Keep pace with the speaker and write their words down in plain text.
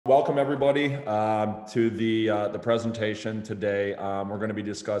Welcome everybody to the presentation today. We're going to be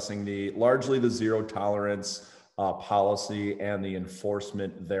discussing largely the zero tolerance policy and the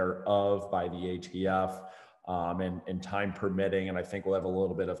enforcement thereof by the ATF, and time permitting. And I think we'll have a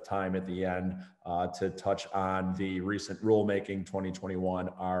little bit of time at the end to touch on the recent rulemaking 2021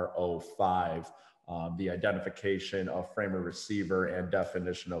 R05, the identification of frame of receiver and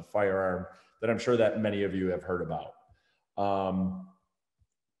definition of firearm that I'm sure that many of you have heard about.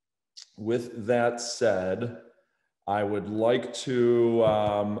 With that said, I would like to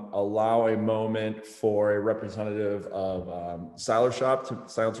allow a moment for a representative of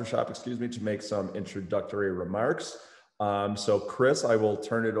Silencer Shop, to make some introductory remarks. So Chris, I will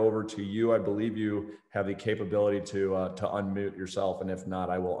turn it over to you. I believe you have the capability to unmute yourself, and if not,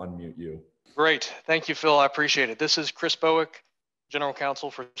 I will unmute you. Great, thank you, Phil. I appreciate it. This is Chris Bowick, General Counsel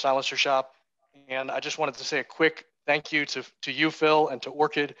for Silencer Shop, and I just wanted to say a quick thank you to you, Phil, and to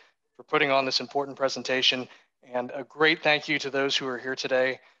Orchid for putting on this important presentation, and a great thank you to those who are here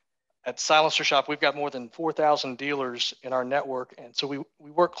today. At Silencer Shop, we've got more than 4,000 dealers in our network, and so we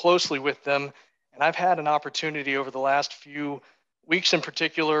work closely with them. And I've had an opportunity over the last few weeks in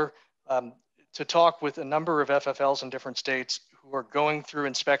particular to talk with a number of FFLs in different states who are going through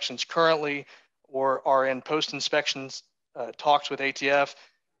inspections currently or are in post-inspections talks with ATF,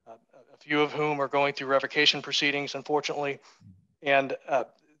 a few of whom are going through revocation proceedings, unfortunately. And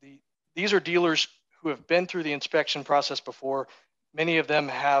these are dealers who have been through the inspection process before. Many of them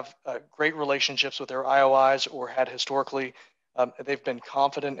have great relationships with their IOIs or had historically. They've been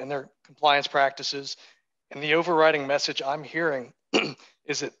confident in their compliance practices. And the overriding message I'm hearing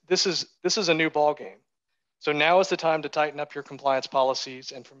is that this is a new ball game. So now is the time to tighten up your compliance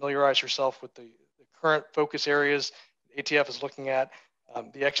policies and familiarize yourself with the current focus areas ATF is looking at,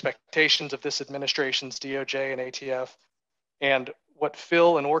 the expectations of this administration's DOJ and ATF, and what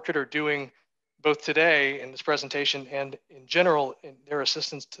Phil and Orchid are doing both today in this presentation and in general in their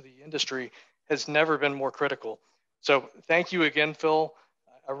assistance to the industry has never been more critical. So thank you again, Phil.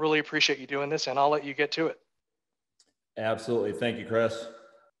 I really appreciate you doing this, and I'll let you get to it. Absolutely. Thank you, Chris.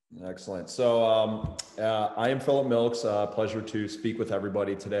 Excellent. So I am Philip Milks. Pleasure to speak with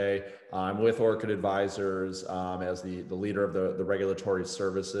everybody today. I'm with Orchid Advisors as the leader of the regulatory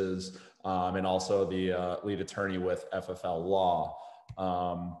services and also the lead attorney with FFL Law.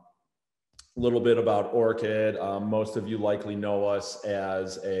 A little bit about Orchid. Most of you likely know us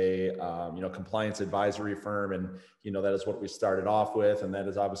as a compliance advisory firm, and that is what we started off with, and that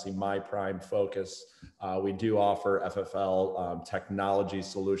is obviously my prime focus. We do offer FFL technology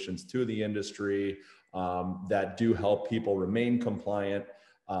solutions to the industry that do help people remain compliant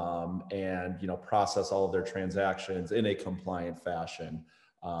and process all of their transactions in a compliant fashion.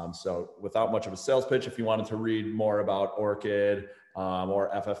 So without much of a sales pitch, if you wanted to read more about Orchid or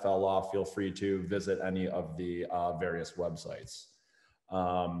FFL Law, feel free to visit any of the various websites.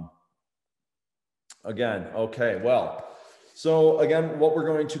 So again, what we're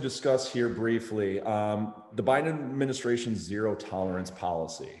going to discuss here briefly, the Biden administration's zero tolerance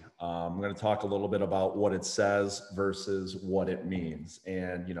policy. I'm going to talk a little bit about what it says versus what it means.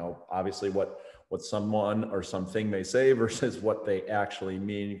 And, obviously what someone or something may say versus what they actually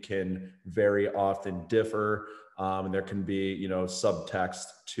mean can very often differ. And there can be, subtext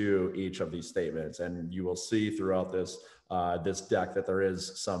to each of these statements. And you will see throughout this, this deck that there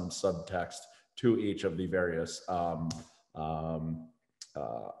is some subtext to each of the various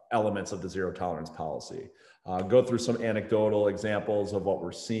elements of the zero tolerance policy. Go through some anecdotal examples of what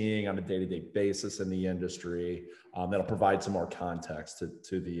we're seeing on a day-to-day basis in the industry that'll provide some more context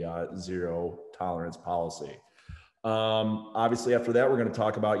to the zero tolerance policy. Obviously, after that, we're going to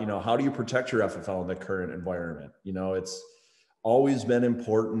talk about, how do you protect your FFL in the current environment? It's always been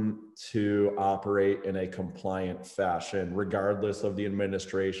important to operate in a compliant fashion, regardless of the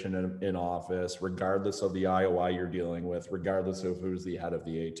administration in office, regardless of the IOI you're dealing with, regardless of who's the head of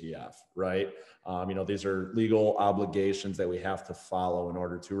the ATF, right? These are legal obligations that we have to follow in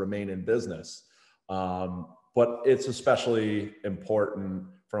order to remain in business. But it's especially important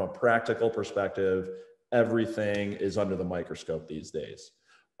from a practical perspective. Everything is under the microscope these days.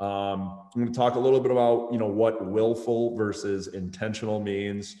 I'm going to talk a little bit about, what willful versus intentional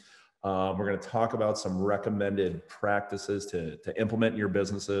means. We're going to talk about some recommended practices to implement in your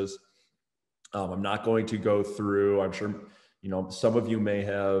businesses. I'm not going to go through, I'm sure, some of you may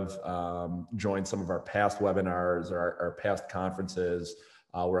have joined some of our past webinars or our past conferences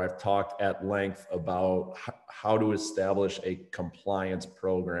where I've talked at length about how to establish a compliance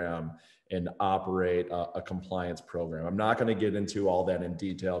program and operate a compliance program. I'm not going to get into all that in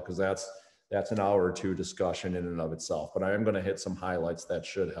detail because that's that's an hour or two discussion in and of itself, but I am going to hit some highlights that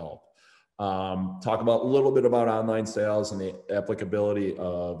should help. Talk about a little bit about online sales and the applicability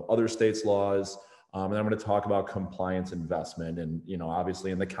of other states' laws. And I'm going to talk about compliance investment and, you know,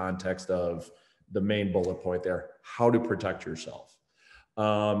 obviously in the context of the main bullet point there, how to protect yourself.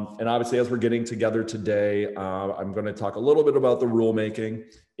 And obviously, as we're getting together today, I'm going to talk a little bit about the rulemaking.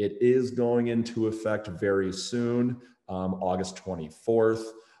 It is going into effect very soon, August 24th.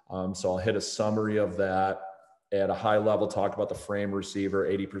 So I'll hit a summary of that at a high level, talk about the frame receiver,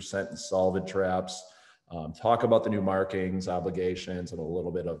 80% and solvent traps, talk about the new markings, obligations, and a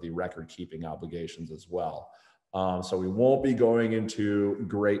little bit of the record keeping obligations as well. So we won't be going into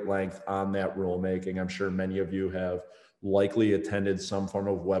great length on that rulemaking. I'm sure many of you have likely attended some form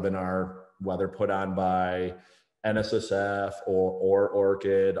of webinar, whether put on by NSSF or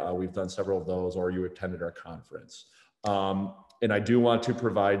ORCID. We've done several of those, or you attended our conference. And I do want to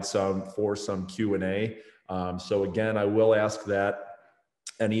provide some Q&A. So again, I will ask that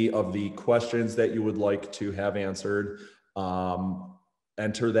any of the questions that you would like to have answered,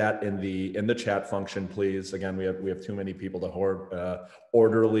 enter that in the chat function, please. Again, we have too many people to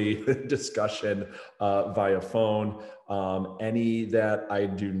orderly discussion via phone. Any that I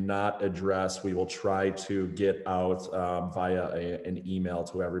do not address, we will try to get out via an email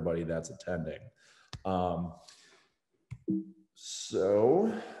to everybody that's attending.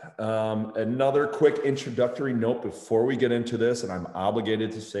 So another quick introductory note before we get into this, and I'm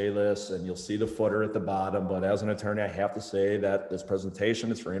obligated to say this, and you'll see the footer at the bottom, but as an attorney, I have to say that this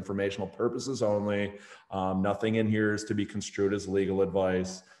presentation is for informational purposes only. Nothing in here is to be construed as legal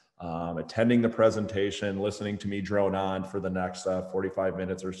advice. Attending the presentation, listening to me drone on for the next 45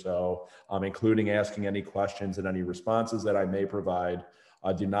 minutes or so, including asking any questions and any responses that I may provide,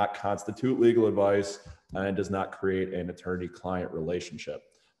 do not constitute legal advice and does not create an attorney-client relationship.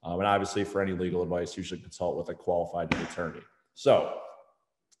 And obviously, for any legal advice, you should consult with a qualified attorney. So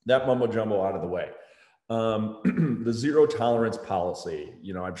that mumbo jumbo out of the way. The zero tolerance policy,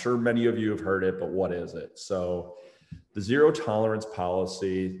 you know, I'm sure many of you have heard it, but what is it? So the zero tolerance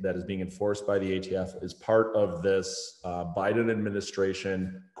policy that is being enforced by the ATF is part of this Biden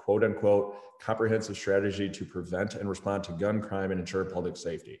administration, quote unquote, comprehensive strategy to prevent and respond to gun crime and ensure public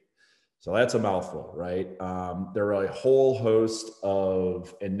safety. So that's a mouthful, right? There are a whole host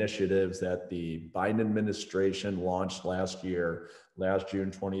of initiatives that the Biden administration launched last year, last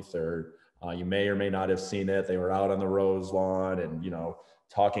June 23rd. You may or may not have seen it. They were out on the Rose lawn and, you know,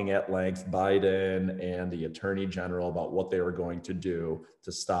 talking at length, Biden and the Attorney General, about what they were going to do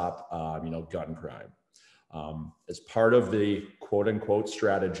to stop, you know, gun crime. As part of the quote unquote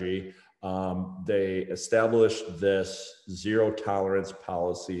strategy, they established this zero tolerance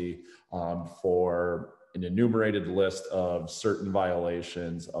policy for an enumerated list of certain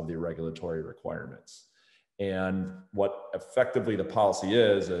violations of the regulatory requirements. And what effectively the policy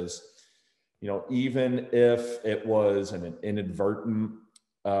is, you know, even if it was an inadvertent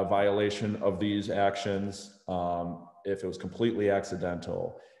violation of these actions, if it was completely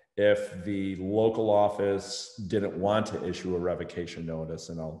accidental, if the local office didn't want to issue a revocation notice,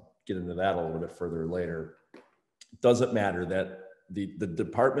 and I'll get into that a little bit further later, it doesn't matter that the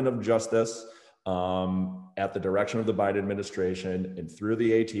Department of Justice, at the direction of the Biden administration and through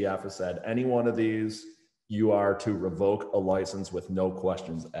the ATF, has said any one of these, you are to revoke a license with no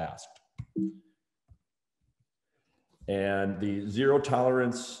questions asked. And the zero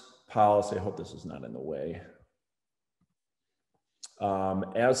tolerance policy, I hope this is not in the way,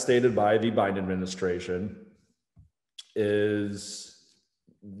 as stated by the Biden administration, is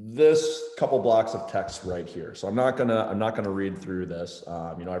this couple blocks of text right here. So I'm not gonna read through this.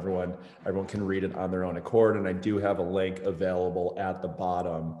 You know, everyone can read it on their own accord, and I do have a link available at the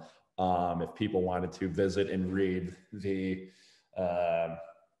bottom if people wanted to visit and read the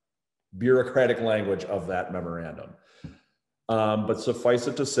bureaucratic language of that memorandum. But suffice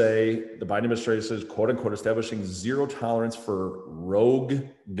it to say, the Biden administration is, quote unquote, establishing zero tolerance for rogue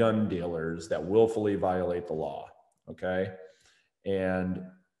gun dealers that willfully violate the law. Okay. And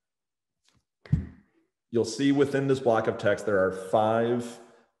you'll see within this block of text, there are five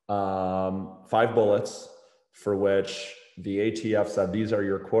bullets for which the ATF said these are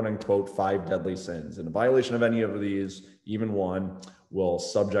your quote unquote 5 deadly sins. And a violation of any of these, even one, will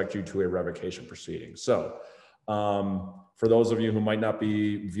subject you to a revocation proceeding. So for those of you who might not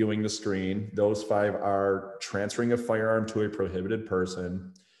be viewing the screen, those 5 are transferring a firearm to a prohibited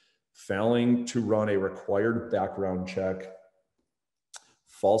person, failing to run a required background check,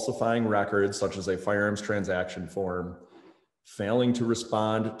 falsifying records such as a firearms transaction form, failing to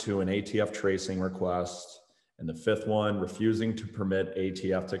respond to an ATF tracing request, And the fifth one, refusing to permit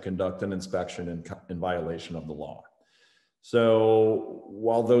ATF to conduct an inspection in violation of the law. So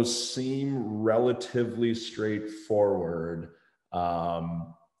while those seem relatively straightforward,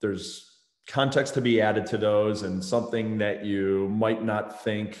 there's context to be added to those, and something that you might not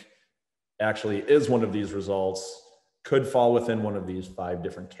think actually is one of these results could fall within one of these 5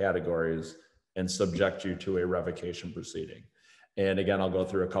 different categories and subject you to a revocation proceeding. And again, I'll go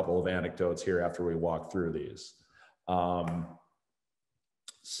through a couple of anecdotes here after we walk through these.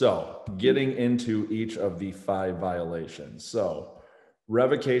 So getting into each of the 5 violations. So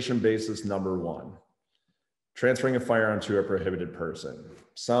revocation basis number 1, transferring a firearm to a prohibited person.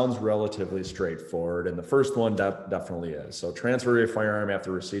 Sounds relatively straightforward. And the first one definitely is. So transfer a firearm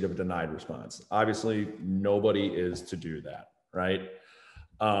after receipt of a denied response. Obviously, nobody is to do that, right?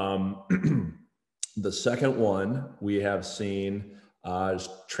 The second one we have seen is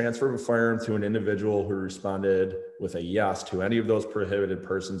transfer of a firearm to an individual who responded with a yes to any of those prohibited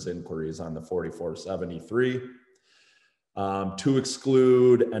persons inquiries on the 4473. To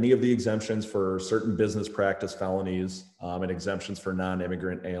exclude any of the exemptions for certain business practice felonies and exemptions for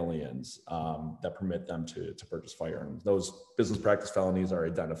non-immigrant aliens that permit them to purchase firearms. Those business practice felonies are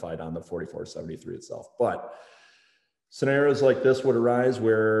identified on the 4473 itself. But scenarios like this would arise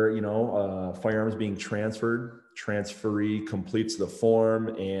where, firearms being transferred, transferee completes the form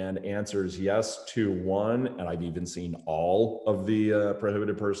and answers yes to one, and I've even seen all of the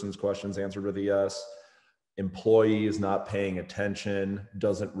prohibited persons questions answered with a yes. Employee is not paying attention,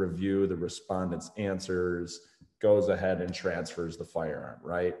 doesn't review the respondent's answers, goes ahead and transfers the firearm,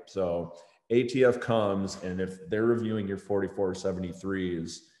 right? So ATF comes, and if they're reviewing your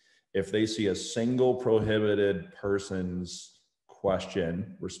 4473s, if they see a single prohibited person's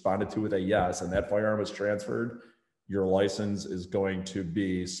question responded to with a yes, and that firearm was transferred, your license is going to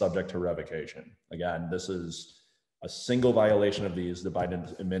be subject to revocation. Again, this is a single violation of these. The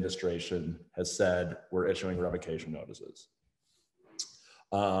Biden administration has said we're issuing revocation notices.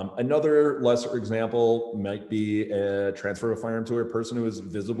 Another lesser example might be a transfer of a firearm to a person who is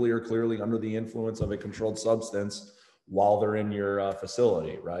visibly or clearly under the influence of a controlled substance while they're in your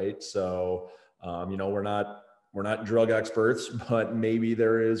facility, right? So, we're not drug experts, but maybe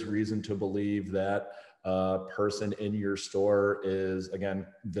there is reason to believe that a person in your store is, again,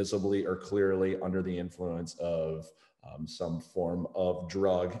 visibly or clearly under the influence of some form of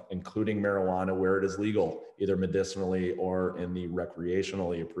drug, including marijuana, where it is legal, either medicinally or in the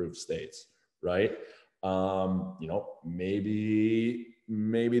recreationally approved states, right?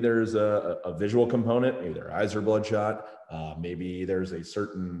 Maybe there's a visual component, maybe their eyes are bloodshot, maybe there's a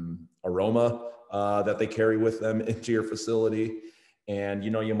certain aroma that they carry with them into your facility. And,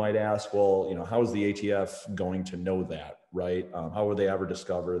 you might ask, well, how is the ATF going to know that, right? How would they ever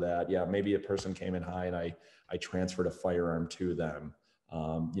discover that? Yeah, maybe a person came in high and I transferred a firearm to them.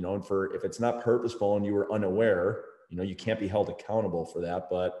 And if it's not purposeful and you were unaware, you can't be held accountable for that,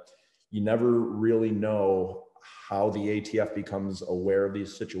 but you never really know how the ATF becomes aware of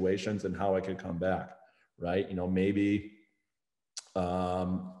these situations and how it could come back, right?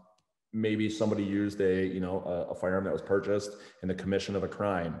 Maybe somebody used a firearm that was purchased in the commission of a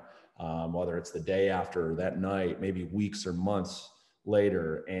crime, whether it's the day after, that night, maybe weeks or months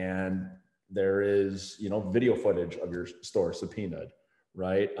later, and there is video footage of your store subpoenaed,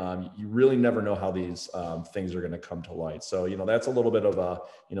 right? You really never know how these things are going to come to light. So that's a little bit of a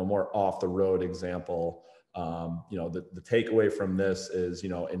more off the road example. The takeaway from this is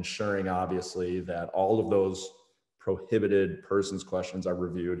ensuring obviously that all of those prohibited persons questions are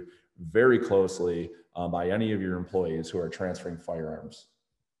reviewed very closely by any of your employees who are transferring firearms.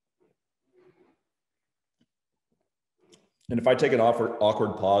 And if I take an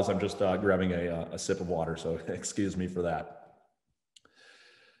awkward pause, I'm just grabbing a sip of water, so excuse me for that.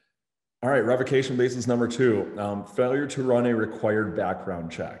 All right, revocation basis number 2, failure to run a required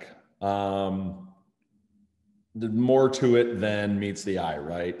background check. More to it than meets the eye,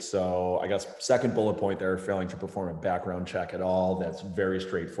 right? So I guess second bullet point there, failing to perform a background check at all. That's very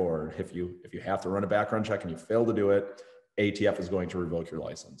straightforward. If you have to run a background check and you fail to do it, ATF is going to revoke your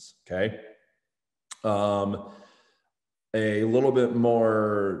license, okay? A little bit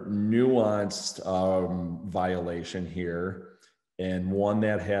more nuanced violation here, and one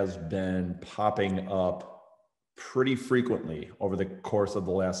that has been popping up pretty frequently over the course of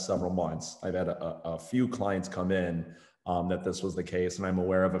the last several months. I've had a few clients come in that this was the case, and I'm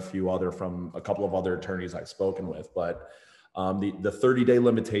aware of a few other from a couple of other attorneys I've spoken with, but the 30-day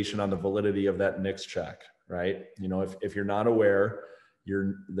limitation on the validity of that NICS check, right? If you're not aware,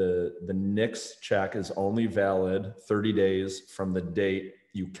 the NICS check is only valid 30 days from the date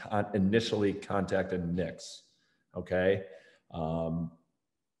you initially contacted NICS. okay?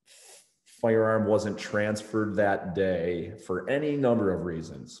 Firearm wasn't transferred that day for any number of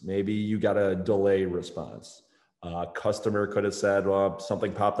reasons. Maybe you got a delay response. Customer could have said, well,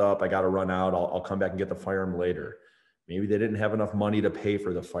 something popped up, I got to run out, I'll come back and get the firearm later. Maybe they didn't have enough money to pay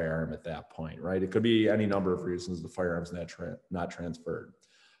for the firearm at that point, right? It could be any number of reasons the firearm's not transferred.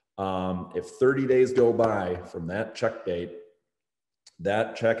 If 30 days go by from that check date,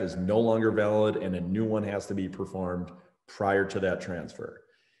 that check is no longer valid and a new one has to be performed prior to that transfer.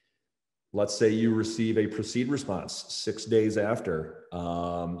 Let's say you receive a proceed response 6 days after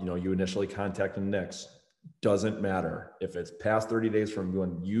you initially contacted NICS. Doesn't matter. If it's past 30 days from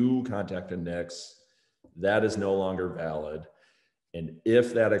when you contacted NICS, that is no longer valid. And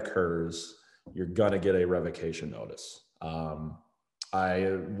if that occurs, you're gonna get a revocation notice.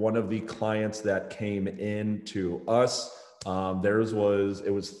 One of the clients that came in to us,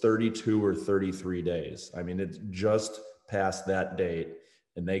 it was 32 or 33 days. I mean, it's just past that date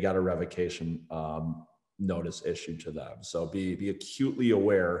and they got a revocation notice issued to them. So be acutely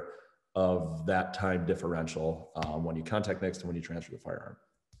aware of that time differential when you contact NICS and when you transfer the firearm.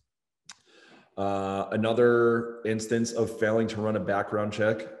 Another instance of failing to run a background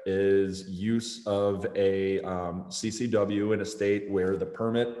check is use of a CCW in a state where the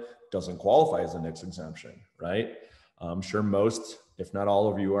permit doesn't qualify as a NICS exemption, right? I'm sure most, if not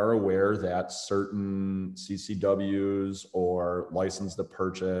all of you, are aware that certain CCWs or license to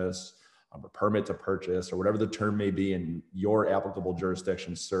purchase, or permit to purchase, or whatever the term may be in your applicable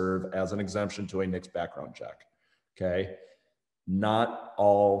jurisdiction, serve as an exemption to a NICS background check, okay? Not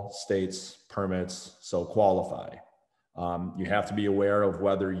all states' permits so qualify. You have to be aware of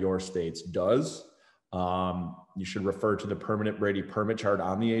whether your state's does. You should refer to the permanent Brady permit chart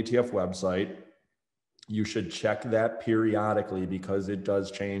on the ATF website. You should check that periodically because it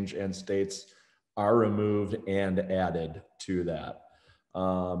does change and states are removed and added to that.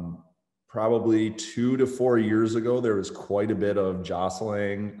 Probably 2 to 4 years ago, there was quite a bit of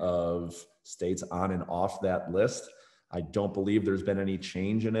jostling of states on and off that list. I don't believe there's been any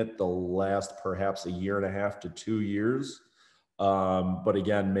change in it the last perhaps 1.5 to 2 years. But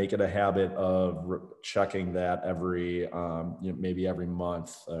again, make it a habit of checking that every, maybe every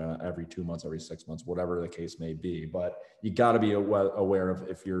month, every 2 months, every 6 months, whatever the case may be. But you got to be aware of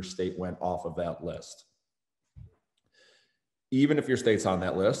if your state went off of that list. Even if your state's on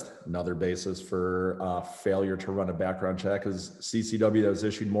that list, another basis for failure to run a background check is CCW that was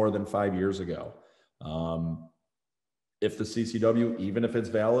issued more than 5 years ago. If the CCW, even if it's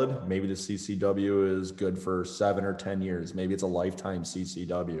valid, maybe the CCW is good for 7 or 10 years. Maybe it's a lifetime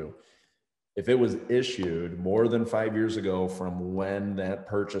CCW. If it was issued more than 5 years ago from when that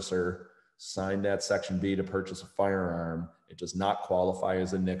purchaser signed that Section B to purchase a firearm, it does not qualify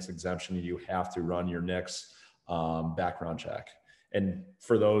as a NICS exemption. You have to run your NICS background check. And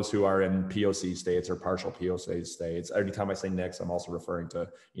for those who are in POC states or partial POC states, every time I say NICS, I'm also referring to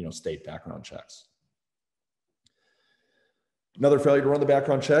state background checks. Another failure to run the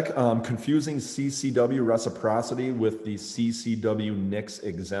background check, confusing CCW reciprocity with the CCW NICS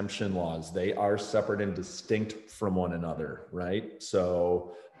exemption laws. They are separate and distinct from one another, right?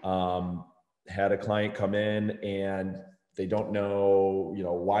 So had a client come in and they don't know,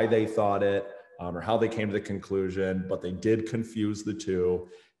 why they thought it or how they came to the conclusion, but they did confuse the two,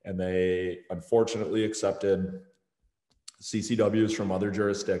 and they unfortunately accepted CCWs from other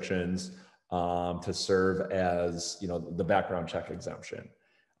jurisdictions to serve as, the background check exemption.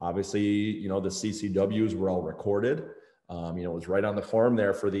 Obviously, the CCWs were all recorded. It was right on the form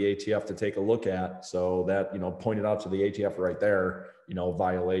there for the ATF to take a look at. So that, pointed out to the ATF right there,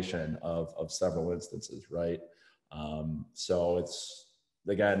 violation of several instances, right? So it's,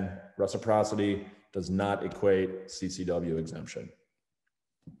 again, reciprocity does not equate CCW exemption.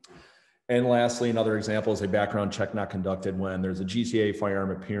 And lastly, another example is a background check not conducted when there's a GCA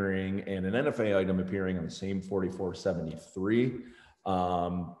firearm appearing and an NFA item appearing on the same 4473.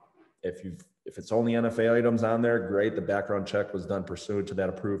 If it's only NFA items on there, great. The background check was done pursuant to that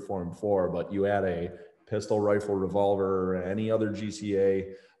approved Form 4, but you add a pistol, rifle, revolver, or any other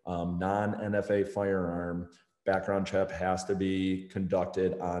GCA non-NFA firearm, background check has to be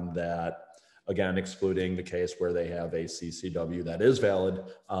conducted on that. Again, excluding the case where they have a CCW that is valid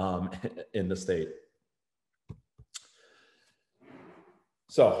in the state.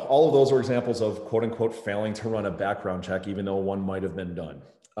 So all of those are examples of quote unquote failing to run a background check, even though one might have been done.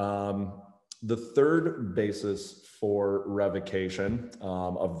 The third basis for revocation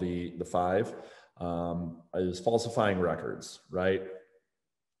of the five is falsifying records, right?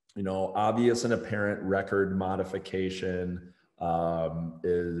 Obvious and apparent record modification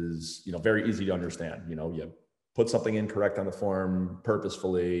is very easy to understand. You put something incorrect on the form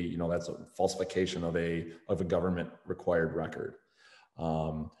purposefully, you know, that's a falsification of a government required record.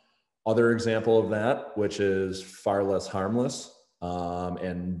 Other example of that, which is far less harmless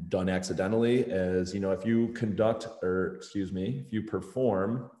and done accidentally, is, you know, if you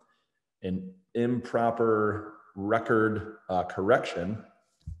perform an improper record correction,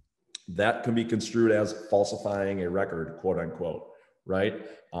 that can be construed as falsifying a record, quote unquote, right?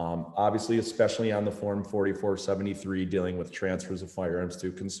 Obviously, especially on the form 4473 dealing with transfers of firearms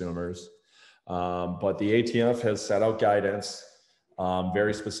to consumers. But the ATF has set out guidance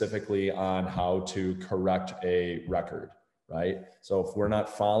very specifically on how to correct a record, right? So if we're not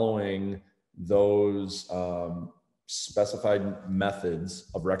following those specified methods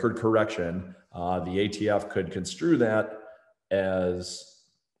of record correction, the ATF could construe that as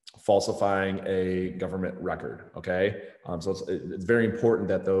falsifying a government record, okay? So it's very important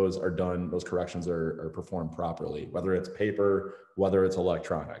that those are done, those corrections are performed properly, whether it's paper, whether it's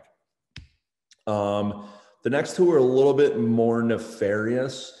electronic. The next two are a little bit more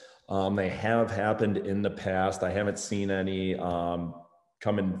nefarious. They have happened in the past. I haven't seen any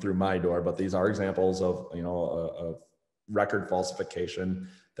coming through my door, but these are examples of, you know, a record falsification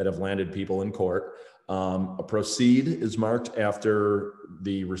that have landed people in court. A proceed is marked after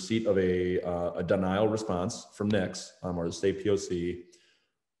the receipt of a denial response from NICS or the state POC,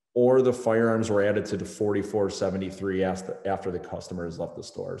 or the firearms were added to the 4473 after the customer has left the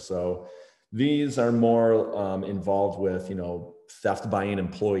store. So these are more involved with, you know, theft by an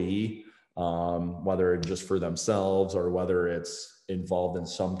employee, whether just for themselves or whether it's involved in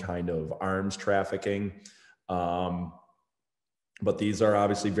some kind of arms trafficking. But these are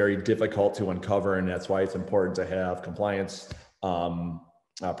obviously very difficult to uncover, and that's why it's important to have compliance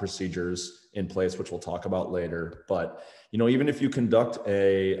procedures in place, which we'll talk about later. But, you know, even if you conduct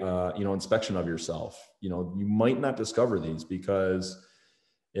a, you know, inspection of yourself, you know, you might not discover these, because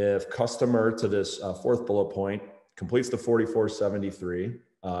if customer, to this fourth bullet point, completes the 4473,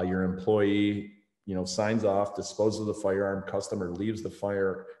 your employee, you know, signs off, disposes of the firearm, customer leaves the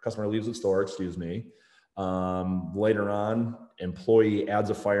store, excuse me. Later on, employee adds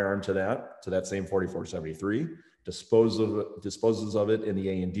a firearm to that same 4473, disposes of it in the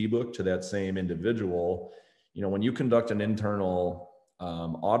A&D book to that same individual. You know, when you conduct an internal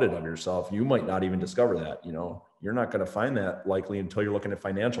audit of yourself, you might not even discover that. You know, you're not going to find that likely until you're looking at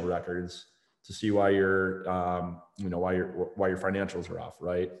financial records to see why your financials are off,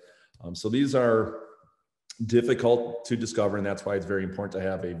 right? So these are difficult to discover, and that's why it's very important to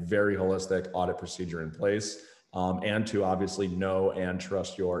have a very holistic audit procedure in place, and to obviously know and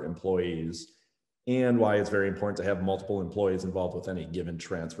trust your employees, and why it's very important to have multiple employees involved with any given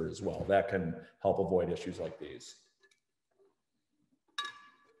transfer as well. That can help avoid issues like these.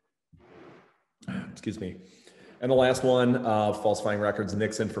 Excuse me. And the last one, falsifying records,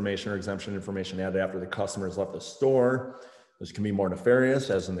 NICS information or exemption information added after the customer has left the store. This can be more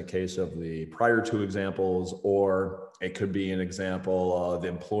nefarious, as in the case of the prior two examples, or it could be an example of the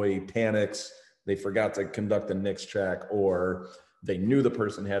employee panics, they forgot to conduct a NICS check, or they knew the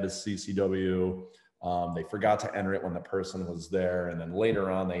person had a CCW, they forgot to enter it when the person was there, and then later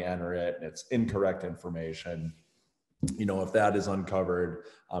on they enter it and it's incorrect information. You know, if that is uncovered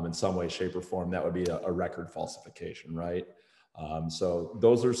in some way, shape, or form, that would be a record falsification, right? So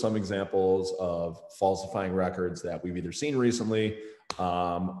those are some examples of falsifying records that we've either seen recently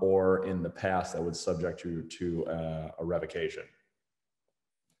or in the past that would subject you to a revocation.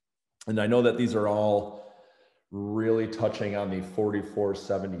 And I know that these are all really touching on the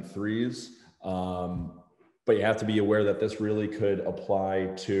 4473s, but you have to be aware that this really could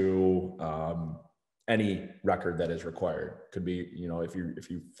apply to any record that is required. Could be, you know, if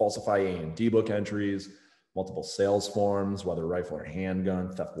you falsify A&D book entries, multiple sales forms, whether rifle or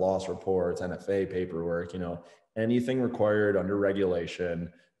handgun, theft loss reports, NFA paperwork, you know, anything required under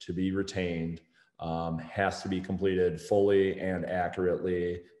regulation to be retained has to be completed fully and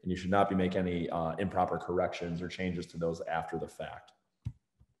accurately, and you should not be making any improper corrections or changes to those after the fact.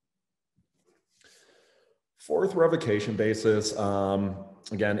 Fourth revocation basis,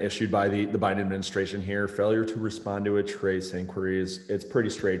 again, issued by the Biden administration here, failure to respond to a trace inquiries. It's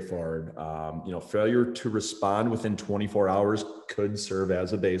pretty straightforward. You know, failure to respond within 24 hours could serve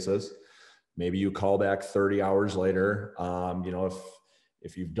as a basis. Maybe you call back 30 hours later. You know,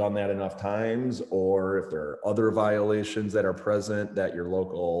 if you've done that enough times, or if there are other violations that are present that your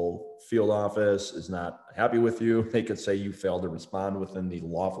local field office is not happy with you, they could say you failed to respond within the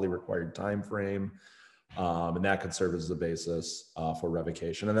lawfully required time frame. And that could serve as the basis for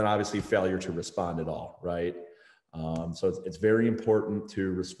revocation. And then obviously failure to respond at all, right? So it's very important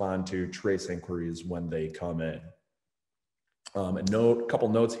to respond to trace inquiries when they come in. A couple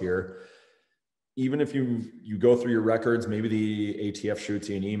notes here. Even if you go through your records, maybe the ATF shoots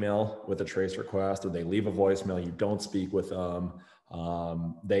you an email with a trace request, or they leave a voicemail, you don't speak with them.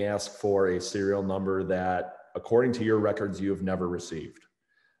 They ask for a serial number that, according to your records, you have never received.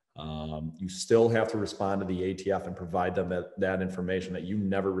 You still have to respond to the ATF and provide them that information that you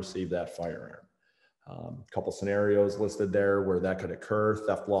never received that firearm. A couple scenarios listed there where that could occur: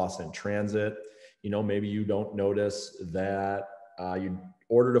 theft, loss in transit. Maybe you don't notice that you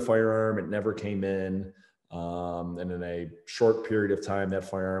ordered a firearm, it never came in, and in a short period of time, that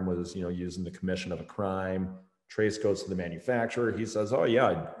firearm was used in the commission of a crime. Trace goes to the manufacturer. He says, "Oh yeah,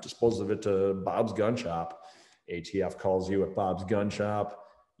 I disposed of it to Bob's gun shop." ATF calls you at Bob's gun shop.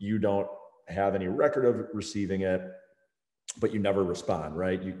 You don't have any record of receiving it, but you never respond,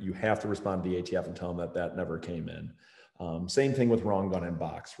 right? You have to respond to the ATF and tell them that never came in. Same thing with wrong gun in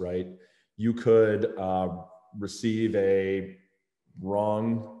box, right? You could receive a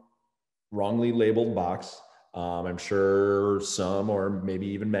wrongly labeled box. I'm sure some, or maybe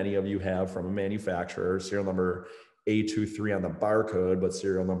even many of you have, from a manufacturer, serial number A23 on the barcode, but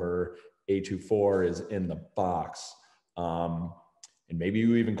serial number A24 is in the box. And maybe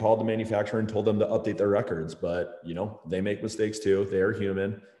you even called the manufacturer and told them to update their records, but they make mistakes too. They are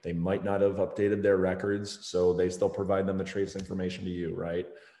human. They might not have updated their records, so they still provide them the trace information to you, right?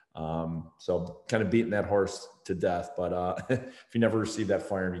 So kind of beating that horse to death, but if you never receive that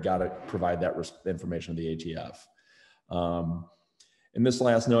firearm, you got to provide that information to the ATF. And this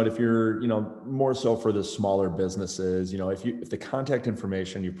last note, if you're, more so for the smaller businesses, if the contact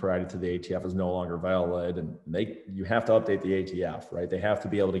information you provided to the ATF is no longer valid, and you have to update the ATF, right? They have to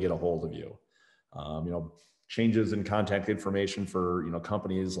be able to get a hold of you. Changes in contact information for,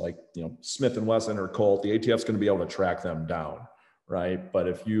 companies like, Smith & Wesson or Colt, the ATF is going to be able to track them down, right? But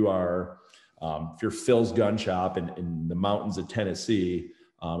if you are, if you're Phil's gun shop in the mountains of Tennessee,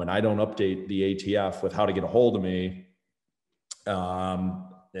 and I don't update the ATF with how to get a hold of me,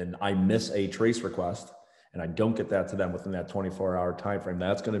 and I miss a trace request and I don't get that to them within that 24-hour time frame,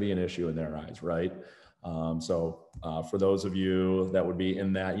 that's going to be an issue in their eyes, right? So for those of you that would be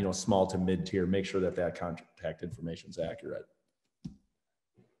in that, small to mid tier, make sure that contact information is accurate.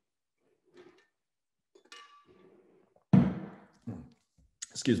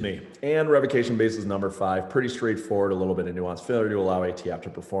 Excuse me. And revocation basis number 5, pretty straightforward, a little bit of nuance: failure to allow ATF to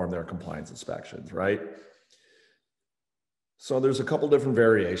perform their compliance inspections, right? So there's a couple different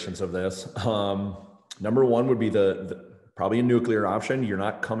variations of this. Number one would be probably a nuclear option. You're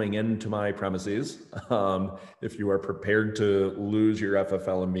not coming into my premises. If you are prepared to lose your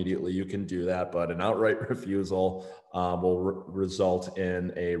FFL immediately, you can do that, but an outright refusal will result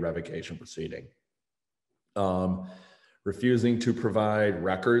in a revocation proceeding. Refusing to provide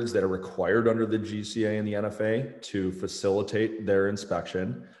records that are required under the GCA and the NFA to facilitate their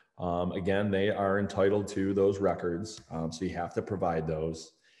inspection. Again, they are entitled to those records, so you have to provide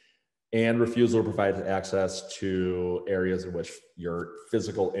those. And refusal to provide access to areas in which your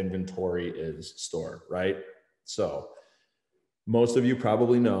physical inventory is stored, right? So most of you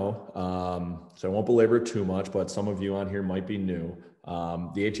probably know, so I won't belabor it too much, but some of you on here might be new.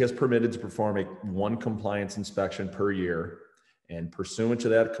 The ATF is permitted to perform one compliance inspection per year, and pursuant to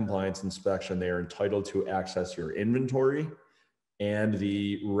that compliance inspection, they are entitled to access your inventory and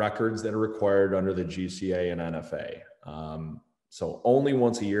the records that are required under the GCA and NFA. So only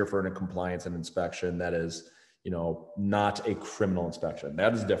once a year for a compliance and inspection that is, not a criminal inspection.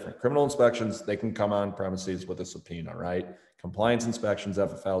 That is different. Criminal inspections, they can come on premises with a subpoena, right? Compliance inspections,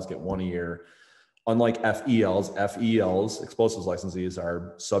 FFLs get one a year. Unlike FELs, explosives licensees,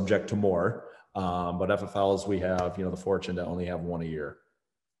 are subject to more, but FFLs, we have, the fortune to only have one a year.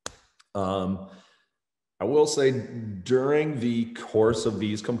 I will say during the course of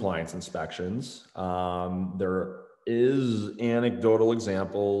these compliance inspections, there is anecdotal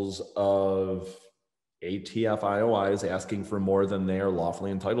examples of ATF IOIs asking for more than they are lawfully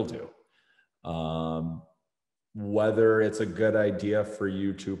entitled to. Whether it's a good idea for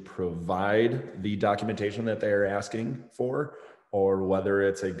you to provide the documentation that they are asking for, or whether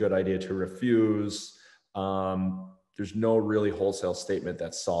it's a good idea to refuse, there's no really wholesale statement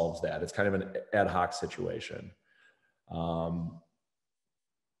that solves that. It's kind of an ad hoc situation.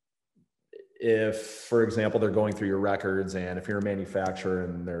 If, for example, they're going through your records, and if you're a manufacturer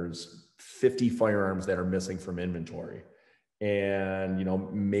and there's 50 firearms that are missing from inventory, and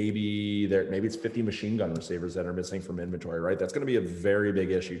maybe it's 50 machine gun receivers that are missing from inventory, right? That's going to be a very big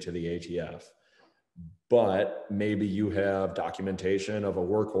issue to the ATF. But maybe you have documentation of a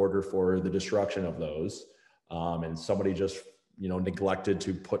work order for the destruction of those. and somebody just, neglected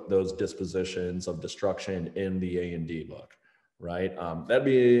to put those dispositions of destruction in the A&D book, right? That'd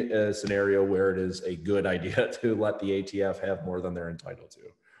be a scenario where it is a good idea to let the ATF have more than they're entitled to,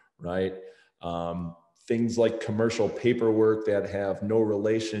 right? Things like commercial paperwork that have no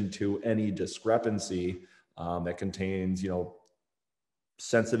relation to any discrepancy, that contains,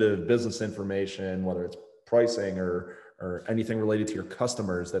 sensitive business information, whether it's pricing or anything related to your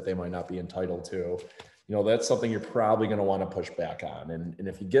customers that they might not be entitled to, that's something you're probably going to want to push back on. And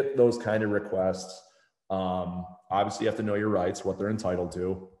if you get those kind of requests, obviously you have to know your rights, what they're entitled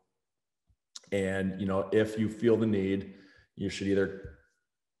to. And, if you feel the need, you should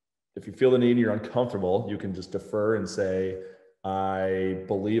if you feel the need and you're uncomfortable, you can just defer and say, I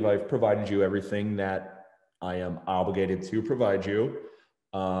believe I've provided you everything that I am obligated to provide you.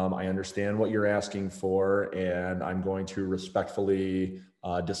 I understand what you're asking for, and I'm going to respectfully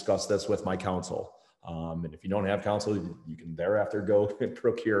discuss this with my counsel. And if you don't have counsel, you can thereafter go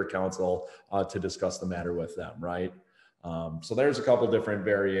procure counsel to discuss the matter with them, right? So there's a couple different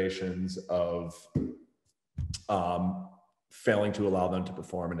variations of failing to allow them to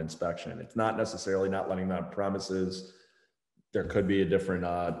perform an inspection. It's not necessarily not letting them on premises. There could be a different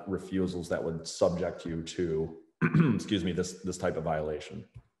refusals that would subject you to, excuse me, this type of violation.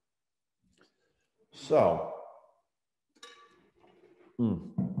 So,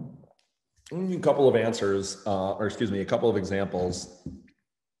 a couple of answers, a couple of examples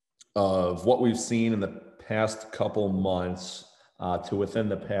of what we've seen in the past couple months to within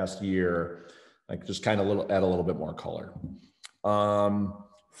the past year, like just kind of add a little bit more color.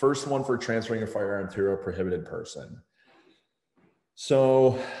 First one for transferring a firearm to a prohibited person.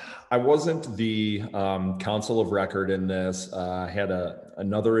 So I wasn't the counsel of record in this. I had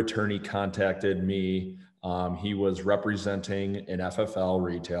another attorney contacted me. He was representing an FFL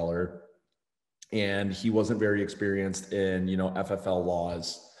retailer, and he wasn't very experienced in, FFL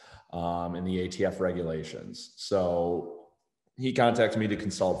laws and the ATF regulations. So he contacted me to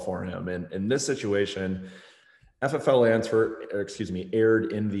consult for him. And in this situation, FFL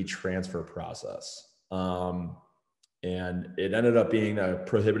erred in the transfer process. And it ended up being a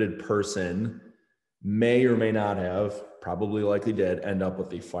prohibited person may or may not have, probably likely did, end up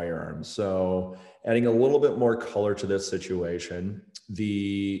with the firearm. So adding a little bit more color to this situation,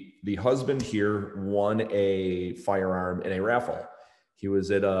 the husband here won a firearm in a raffle. He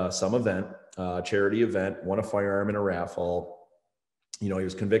was at some event, charity event, won a firearm in a raffle. He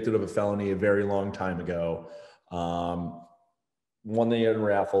was convicted of a felony a very long time ago. Won the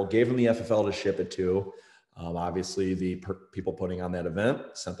raffle, gave him the FFL to ship it to. Obviously, the people putting on that event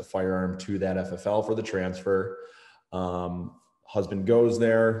sent the firearm to that FFL for the transfer. Husband goes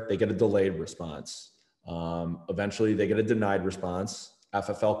there, they get a delayed response. Eventually, they get a denied response.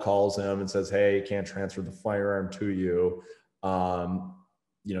 FFL calls him and says, "Hey, can't transfer the firearm to you.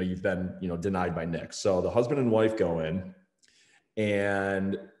 You've been, denied by NICS." So the husband and wife go in,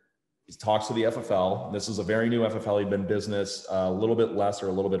 and he talks to the FFL. This is a very new FFL. He'd been in business a little bit less or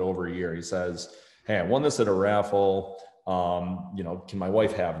a little bit over a year. He says, "Hey, I won this at a raffle. Can my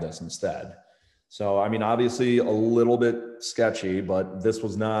wife have this instead?" So, obviously a little bit sketchy, but this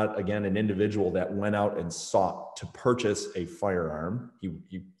was not, again, an individual that went out and sought to purchase a firearm.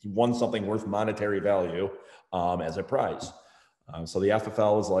 He won something worth monetary value as a prize. So the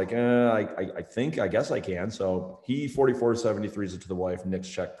FFL was like, I guess I can. So he 4473s it to the wife, NICS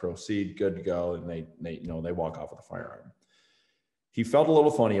check, proceed, good to go. And they walk off with the firearm. He felt a little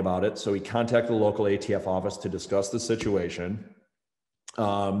funny about it, so he contacted the local ATF office to discuss the situation.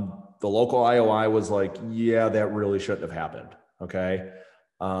 The local IOI was like, yeah, that really shouldn't have happened, okay?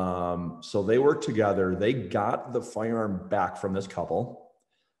 So they worked together. They got the firearm back from this couple.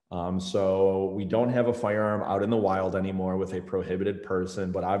 So we don't have a firearm out in the wild anymore with a prohibited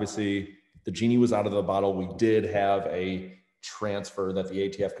person, but obviously the genie was out of the bottle. We did have a transfer that the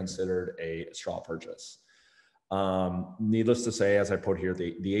ATF considered a straw purchase. Needless to say, as I put here,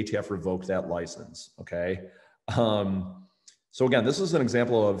 the ATF revoked that license. Okay. So again, this is an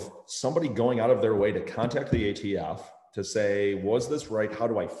example of somebody going out of their way to contact the ATF to say, was this right? How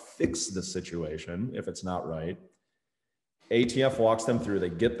do I fix this situation if it's not right? ATF walks them through, they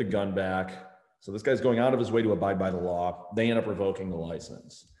get the gun back. So this guy's going out of his way to abide by the law. They end up revoking the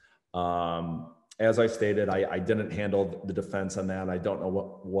license. As I stated, I didn't handle the defense on that. I don't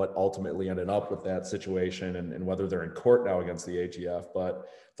know what ultimately ended up with that situation and whether they're in court now against the ATF. But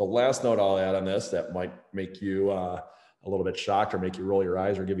the last note I'll add on this that might make you a little bit shocked or make you roll your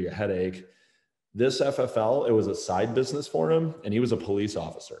eyes or give you a headache. This FFL, it was a side business for him, and he was a police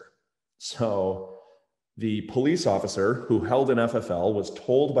officer. So the police officer who held an FFL was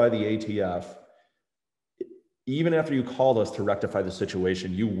told by the ATF, even after you called us to rectify the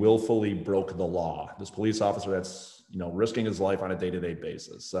situation, you willfully broke the law. This police officer that's, risking his life on a day-to-day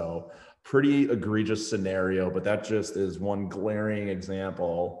basis. So pretty egregious scenario, but that just is one glaring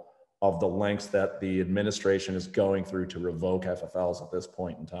example of the lengths that the administration is going through to revoke FFLs at this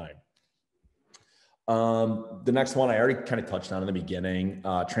point in time. The next one I already kind of touched on in the beginning.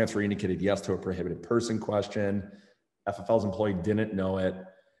 Transfer indicated yes to a prohibited person question. FFL's employee didn't know it.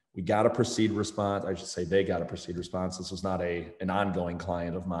 We got a proceed response. I should say they got a proceed response. This was not an ongoing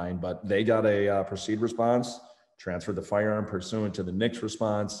client of mine, but they got a proceed response, transferred the firearm pursuant to the NICS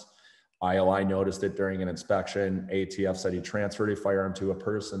response. IOI noticed it during an inspection. ATF said he transferred a firearm to a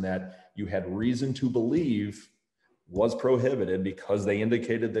person that you had reason to believe was prohibited because they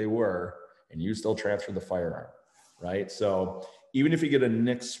indicated they were, and you still transferred the firearm, right? So even if you get a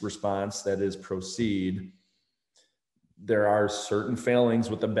NICS response that is proceed, there are certain failings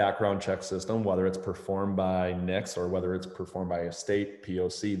with the background check system, whether it's performed by NICS or whether it's performed by a state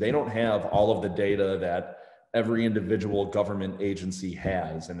POC. They don't have all of the data that every individual government agency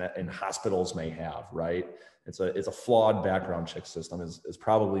has and hospitals may have, right? It's a flawed background check system, as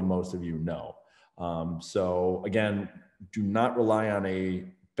probably most of you know. So again, do not rely on a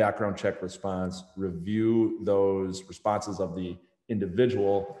background check response. Review those responses of the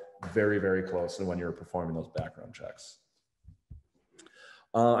individual very, very closely when you're performing those background checks.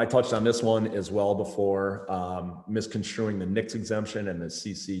 I touched on this one as well before, misconstruing the NICS exemption and the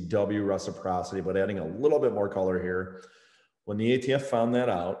CCW reciprocity, but adding a little bit more color here. When the ATF found that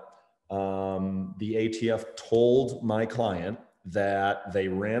out, the ATF told my client that they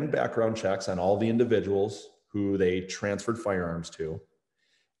ran background checks on all the individuals who they transferred firearms to,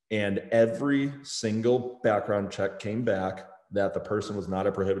 and every single background check came back that the person was not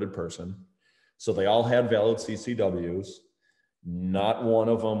a prohibited person. So they all had valid CCWs. Not one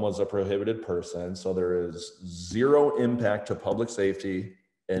of them was a prohibited person. So there is zero impact to public safety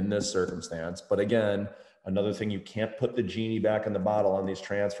in this circumstance. But again, another thing, you can't put the genie back in the bottle on these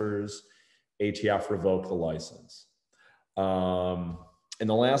transfers. ATF revoked the license. And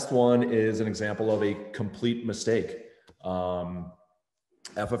the last one is an example of a complete mistake.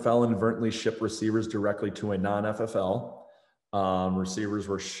 FFL inadvertently shipped receivers directly to a non-FFL. Receivers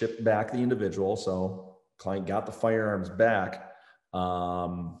were shipped back the individual. So client got the firearms back.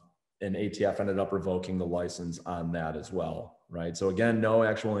 And ATF ended up revoking the license on that as well, right? So again, no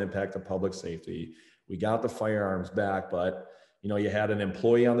actual impact to public safety. We got the firearms back, but you had an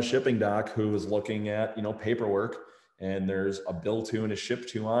employee on the shipping dock who was looking at paperwork, and there's a bill to and a ship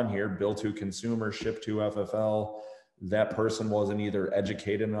to on here, bill to consumer, ship to FFL. That person wasn't either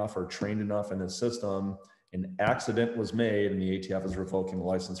educated enough or trained enough in the system. An accident was made, and the ATF is revoking the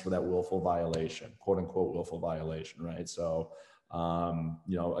license for that willful violation, quote unquote willful violation, right? So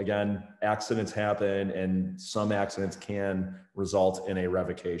again, accidents happen, and some accidents can result in a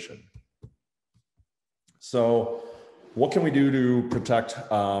revocation. So what can we do to protect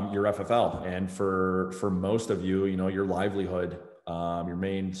your FFL? And for most of you, your livelihood, your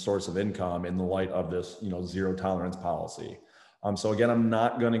main source of income in the light of this, zero tolerance policy. So again, I'm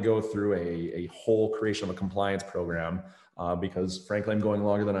not going to go through a whole creation of a compliance program because frankly, I'm going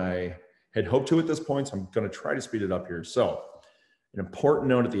longer than I had hoped to at this point. So I'm going to try to speed it up here. So an important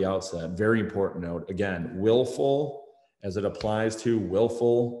note at the outset, very important note, again, willful as it applies to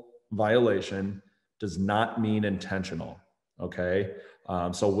willful violation does not mean intentional, okay?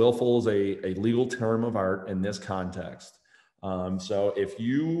 So willful is a legal term of art in this context. So if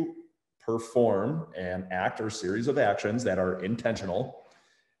you perform an act or series of actions that are intentional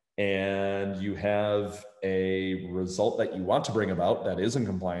and you have a result that you want to bring about that is in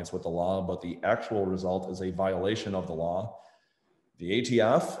compliance with the law, but the actual result is a violation of the law, the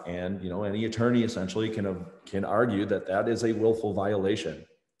ATF and any attorney essentially can argue that that is a willful violation.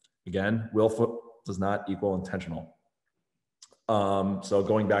 Again, willful does not equal intentional. So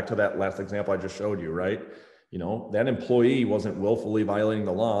going back to that last example I just showed you, right? That employee wasn't willfully violating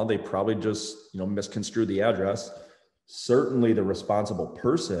the law. They probably just misconstrued the address. Certainly the responsible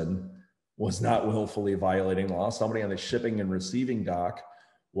person was not willfully violating the law. Somebody on the shipping and receiving dock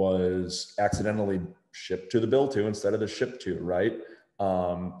was accidentally shipped to the bill to instead of the ship to, right?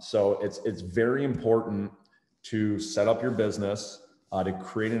 So it's very important to set up your business to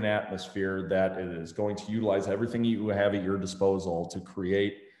create an atmosphere that is going to utilize everything you have at your disposal to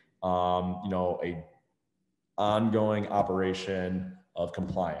create a ongoing operation of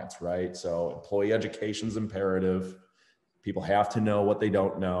compliance, right? So employee education is imperative. People have to know what they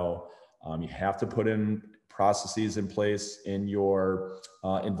don't know. You have to put in processes in place in your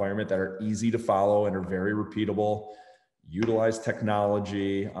environment that are easy to follow and are very repeatable. utilize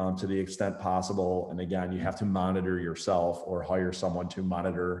technology to the extent possible. And again, you have to monitor yourself or hire someone to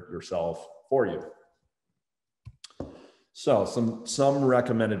monitor yourself for you. So some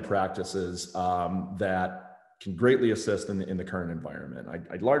recommended practices that can greatly assist in the current environment.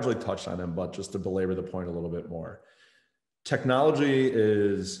 I largely touched on them, but just to belabor the point a little bit more. Technology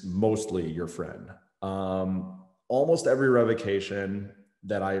is mostly your friend. Almost every revocation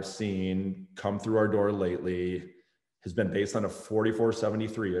that I've seen come through our door lately has been based on a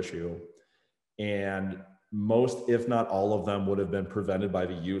 4473 issue. And most, if not all of them, would have been prevented by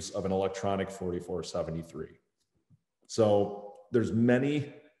the use of an electronic 4473. So there's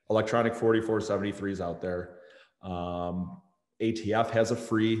many electronic 4473s out there. ATF has a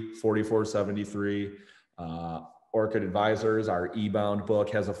free 4473. Orchid Advisors, our e-bound book,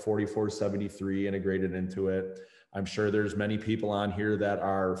 has a 4473 integrated into it. I'm sure there's many people on here that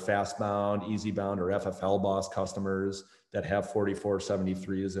are fastbound, easybound, or FFL boss customers that have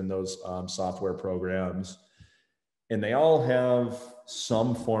 4473s in those software programs. And they all have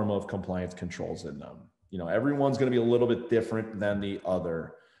some form of compliance controls in them. You know, everyone's going to be a little bit different than the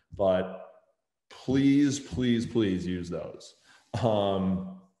other, but please, please, please use those.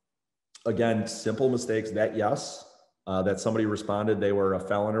 Again, simple mistakes that yes, that somebody responded they were a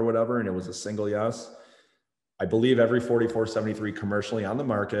felon or whatever, and it was a single yes. I believe every 4473 commercially on the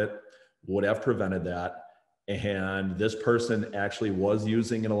market would have prevented that. And this person actually was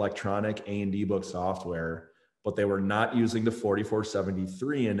using an electronic A&D book software, but they were not using the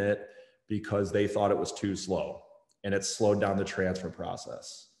 4473 in it because they thought it was too slow and it slowed down the transfer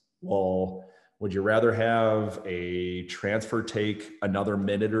process. Well, would you rather have a transfer take another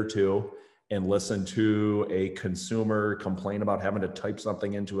minute or two and listen to a consumer complain about having to type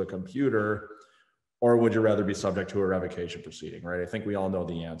something into a computer, or would you rather be subject to a revocation proceeding, right? I think we all know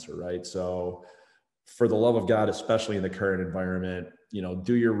the answer, right? So for the love of God, especially in the current environment, you know,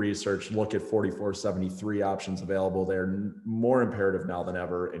 do your research, look at 4473 options available. They're more imperative now than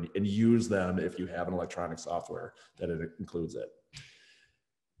ever, and use them if you have an electronic software that it includes it.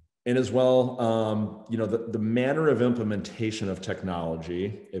 And as well, you know, the manner of implementation of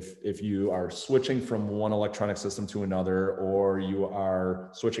technology, if you are switching from one electronic system to another, or you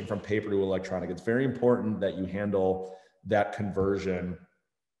are switching from paper to electronic, it's very important that you handle that conversion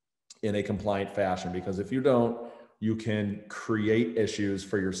in a compliant fashion, because if you don't, you can create issues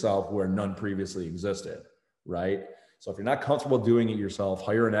for yourself where none previously existed, right? So if you're not comfortable doing it yourself,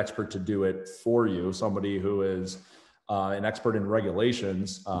 hire an expert to do it for you, somebody who is an expert in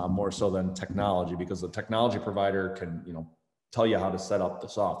regulations more so than technology, because the technology provider can, you know, tell you how to set up the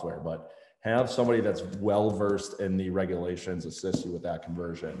software, but have somebody that's well-versed in the regulations assist you with that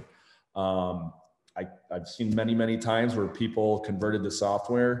conversion. I've seen many times where people converted the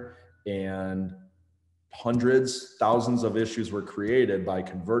software and hundreds, thousands of issues were created by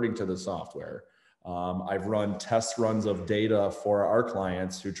converting to the software. I've run test runs of data for our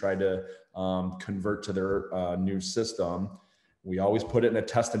clients who tried to convert to their new system. We always put it in a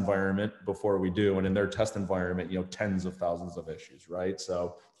test environment before we do. And in their test environment, you know, tens of thousands of issues, right?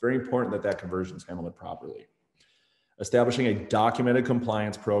 So it's very important that that conversion is handled properly. Establishing a documented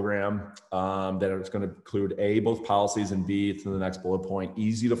compliance program that is going to include A, both policies, and B, to the next bullet point,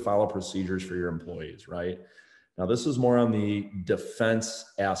 easy to follow procedures for your employees, right? Now, this is more on the defense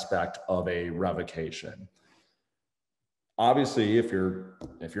aspect of a revocation. Obviously, if your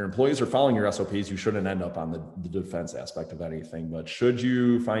employees are following your SOPs, you shouldn't end up on the defense aspect of anything. But should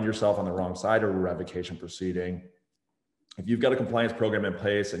you find yourself on the wrong side of a revocation proceeding, if you've got a compliance program in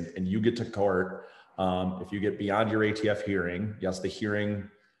place and you get to court, if you get beyond your ATF hearing, yes, the hearing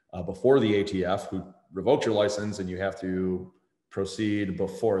before the ATF who revoked your license, and you have to proceed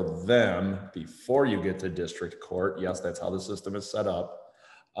before them before you get to district court. Yes, that's how the system is set up.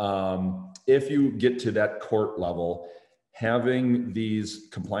 If you get to that court level, having these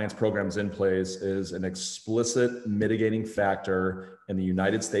compliance programs in place is an explicit mitigating factor in the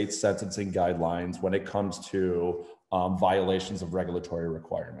United States sentencing guidelines when it comes to violations of regulatory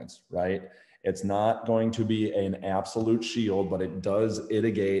requirements, right? It's not going to be an absolute shield, but it does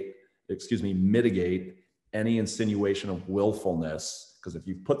mitigate any insinuation of willfulness. Because if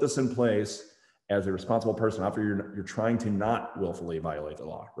you put this in place as a responsible person, after you're trying to not willfully violate the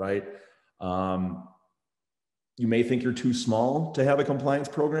law, right? You may think you're too small to have a compliance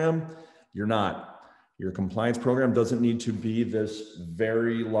program. You're not. Your compliance program doesn't need to be this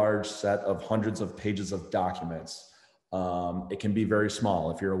very large set of hundreds of pages of documents. It can be very small.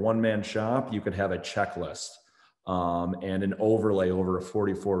 If you're a one-man shop, you could have a checklist and an overlay over a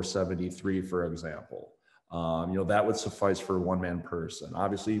 4473, for example. You know, that would suffice for a one-man person.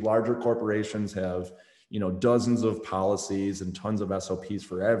 Obviously, larger corporations have, dozens of policies and tons of SOPs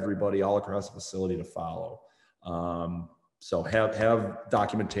for everybody all across the facility to follow. So have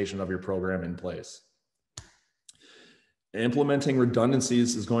documentation of your program in place. Implementing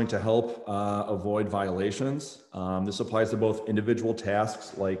redundancies is going to help avoid violations. This applies to both individual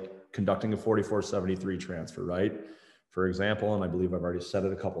tasks like conducting a 4473 transfer, right? For example, and I believe I've already said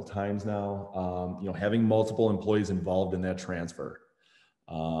it a couple of times now, having multiple employees involved in that transfer.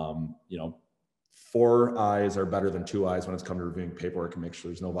 4 eyes are better than 2 eyes when it's come to reviewing paperwork and make sure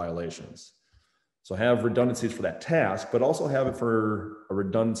there's no violations. So have redundancies for that task, but also have it for a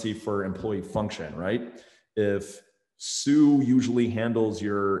redundancy for employee function, right? If Sue usually handles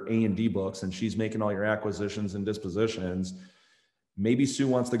your A&D books and she's making all your acquisitions and dispositions, maybe Sue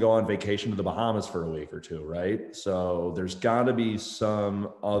wants to go on vacation to the Bahamas for a week or 2, right? So there's got to be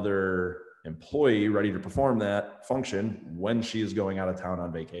some other employee ready to perform that function when she is going out of town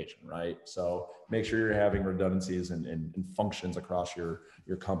on vacation, right? So make sure you're having redundancies and functions across your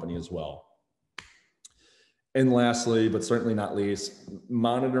company as well. And lastly, but certainly not least,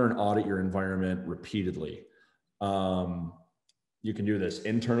 monitor and audit your environment repeatedly. You can do this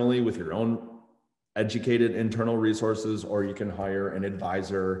internally with your own educated internal resources, or you can hire an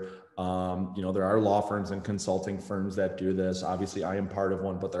advisor. There are law firms and consulting firms that do this. Obviously, I am part of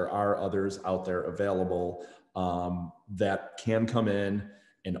one, but there are others out there available that can come in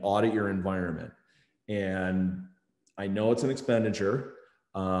and audit your environment. And I know it's an expenditure,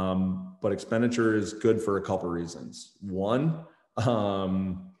 but expenditure is good for a couple of reasons. One,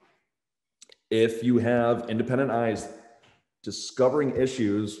 if you have independent eyes discovering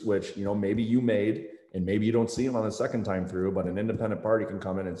issues, which, maybe you made, and maybe you don't see them on the second time through, but an independent party can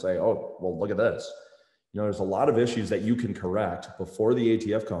come in and say, oh, well, look at this. There's a lot of issues that you can correct before the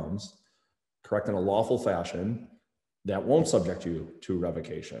ATF comes, correct in a lawful fashion that won't subject you to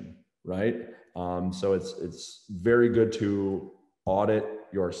revocation, right? So it's very good to audit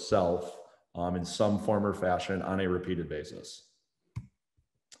yourself in some form or fashion on a repeated basis.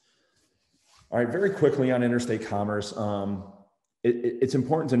 All right, very quickly on interstate commerce, it's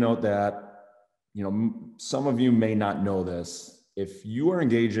important to note that, some of you may not know this. If you are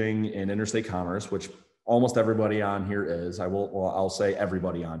engaging in interstate commerce, which almost everybody on here is, I'll say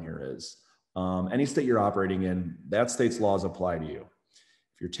everybody on here is, any state you're operating in, that state's laws apply to you.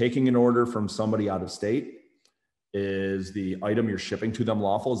 If you're taking an order from somebody out of state, is the item you're shipping to them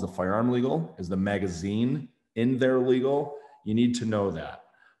lawful? Is the firearm legal? Is the magazine in there legal? You need to know that.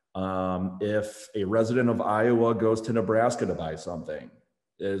 If a resident of Iowa goes to Nebraska to buy something,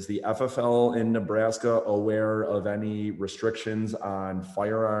 is the FFL in Nebraska aware of any restrictions on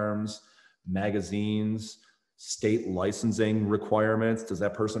firearms, magazines, state licensing requirements? Does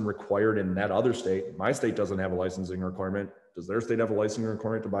that person required in that other state? My state doesn't have a licensing requirement. Does their state have a licensing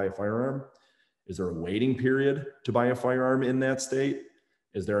requirement to buy a firearm? Is there a waiting period to buy a firearm in that state?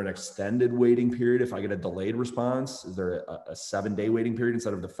 Is there an extended waiting period if I get a delayed response? Is there a 7-day waiting period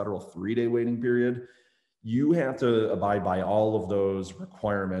instead of the federal 3-day waiting period? You have to abide by all of those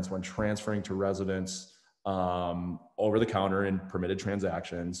requirements when transferring to residents over the counter in permitted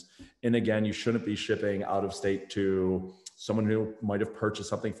transactions. And again, you shouldn't be shipping out of state to someone who might have purchased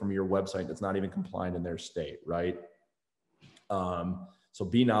something from your website that's not even compliant in their state, right? So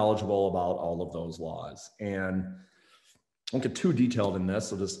be knowledgeable about all of those laws. And I won't get too detailed in this.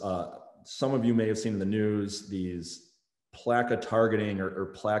 So just some of you may have seen in the news these PLACA targeting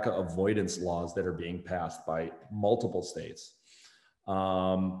or PLACA avoidance laws that are being passed by multiple states.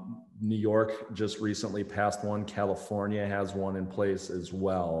 New York just recently passed one. California has one in place as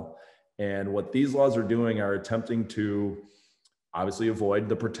well. And what these laws are doing are attempting to obviously avoid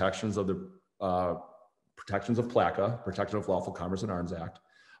the protections of the protections of PLACA, Protection of Lawful Commerce and Arms Act,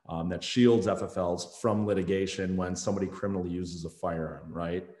 that shields FFLs from litigation when somebody criminally uses a firearm,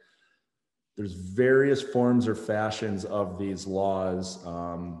 right? There's various forms or fashions of these laws.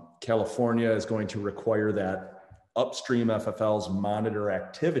 California is going to require that upstream FFLs monitor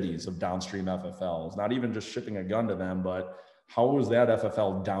activities of downstream FFLs, not even just shipping a gun to them, but how is that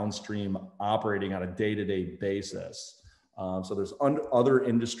FFL downstream operating on a day-to-day basis? So there's other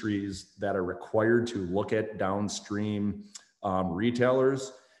industries that are required to look at downstream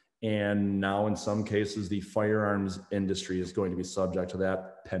retailers. And now in some cases, the firearms industry is going to be subject to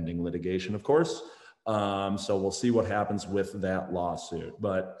that pending litigation, of course. So we'll see what happens with that lawsuit.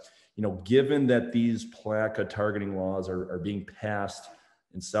 But, given that these PLACA targeting laws are being passed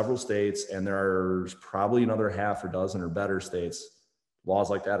in several states, and there's probably another half or dozen or better states,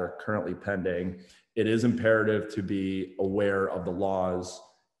 laws like that are currently pending, it is imperative to be aware of the laws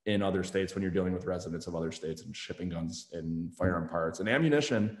in other states when you're dealing with residents of other states and shipping guns and firearm parts and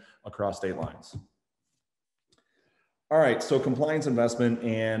ammunition across state lines. All right, so compliance, investment,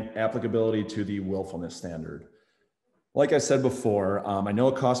 and applicability to the willfulness standard. Like I said before, I know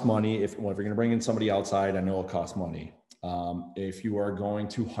it costs money. If you're going to bring in somebody outside, I know it costs money. If you are going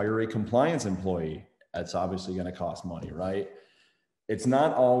to hire a compliance employee, that's obviously going to cost money, right? It's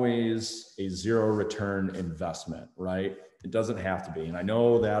not always a zero return investment, right? It doesn't have to be. And I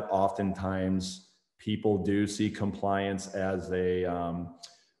know that oftentimes people do see compliance as a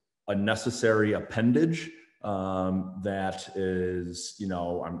necessary appendage that is,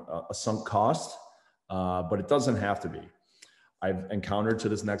 a sunk cost, but it doesn't have to be. I've encountered, to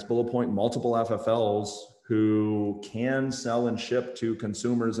this next bullet point, multiple FFLs who can sell and ship to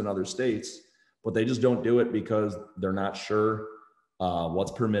consumers in other states, but they just don't do it because they're not sure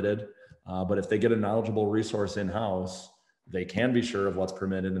what's permitted. But if they get a knowledgeable resource in-house, they can be sure of what's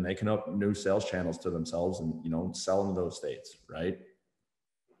permitted, and they can open new sales channels to themselves and, sell in those states, right?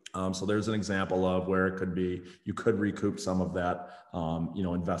 So there's an example of where it could be, you could recoup some of that,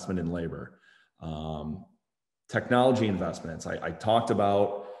 investment in labor. Technology investments. I talked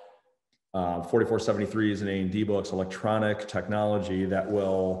about 4473s and A&D books, electronic technology that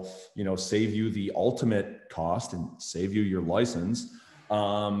will, save you the ultimate cost and save you your license.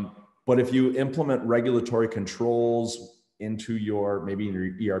 But if you implement regulatory controls into maybe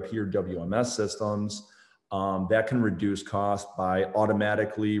your ERP or WMS systems, that can reduce cost by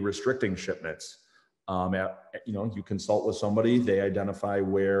automatically restricting shipments. You consult with somebody, they identify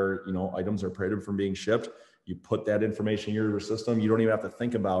where, items are prohibited from being shipped. You put that information in your system. You don't even have to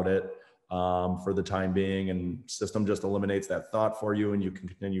think about it for the time being, and system just eliminates that thought for you, and you can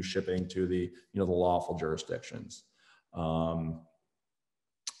continue shipping to the, the lawful jurisdictions.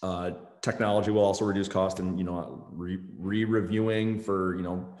 Technology will also reduce cost and, re-reviewing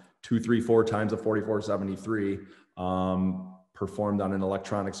for, 2, 3, 4 times a 4473 performed on an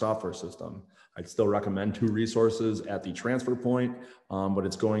electronic software system. I'd still recommend 2 resources at the transfer point, but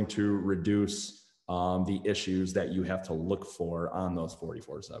it's going to reduce the issues that you have to look for on those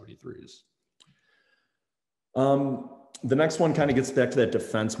 4473s. The next one kind of gets back to that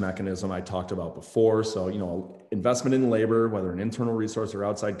defense mechanism I talked about before. So, investment in labor, whether an internal resource or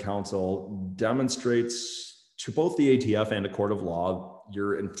outside counsel, demonstrates to both the ATF and a court of law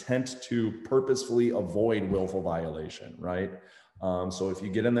your intent to purposefully avoid willful violation, right? So if you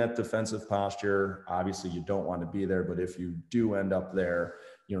get in that defensive posture, obviously you don't want to be there, but if you do end up there,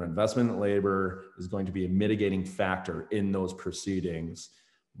 investment in labor is going to be a mitigating factor in those proceedings,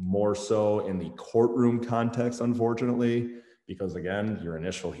 more so in the courtroom context, unfortunately, because again, your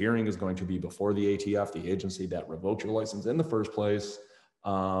initial hearing is going to be before the ATF, the agency that revoked your license in the first place.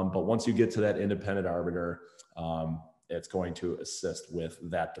 But once you get to that independent arbiter, it's going to assist with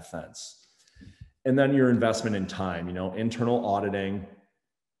that defense. And then your investment in time, internal auditing,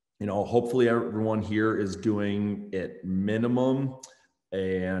 hopefully everyone here is doing at minimum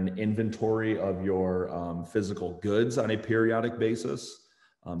an inventory of your physical goods on a periodic basis.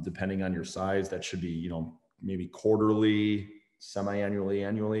 Depending on your size, that should be, maybe quarterly, semi-annually,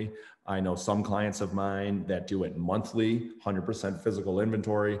 annually. I know some clients of mine that do it monthly, 100% physical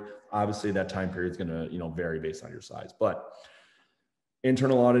inventory. Obviously that time period is going to, vary based on your size, but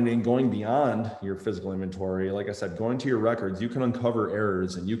internal auditing, going beyond your physical inventory, like I said, going to your records, you can uncover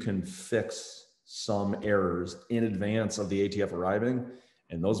errors and you can fix some errors in advance of the ATF arriving.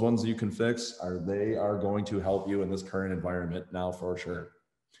 And those ones you can fix they are going to help you in this current environment now for sure.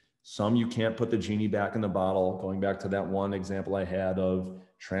 Some you can't put the genie back in the bottle. Going back to that one example I had of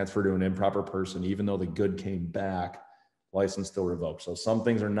transfer to an improper person, even though the good came back, license still revoked. So some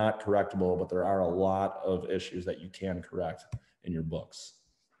things are not correctable, but there are a lot of issues that you can correct in your books.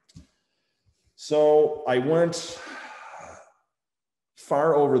 So I went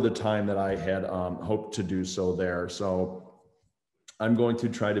far over the time that I had hoped to do so there. So I'm going to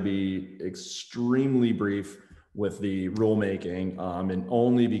try to be extremely brief with the rulemaking, and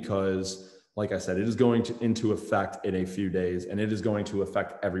only because, like I said, it is going into effect in a few days, and it is going to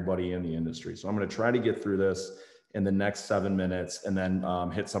affect everybody in the industry. So I'm going to try to get through this in the next 7 minutes, and then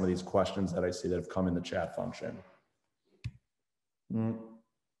hit some of these questions that I see that have come in the chat function.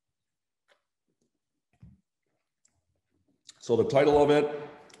 So the title of it,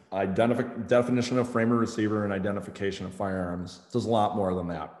 definition of framer receiver and identification of firearms. There's a lot more than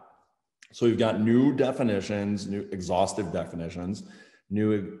that. So we've got new definitions, new exhaustive definitions,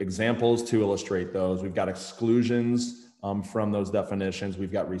 new examples to illustrate those. We've got exclusions from those definitions. We've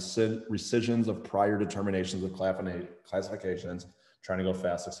got rescissions of prior determinations of classifications. Trying to go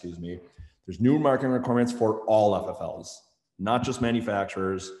fast, excuse me. There's new marking requirements for all FFLs, not just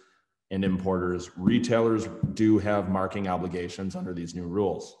manufacturers and importers. Retailers do have marking obligations under these new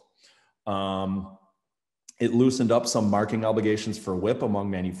rules. It loosened up some marking obligations for whip among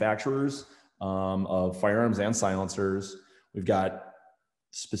manufacturers of firearms and silencers. We've got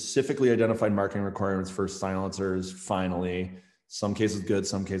specifically identified marking requirements for silencers, finally. Some cases good,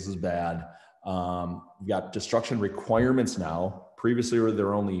 some cases bad. We've got destruction requirements now. Previously, there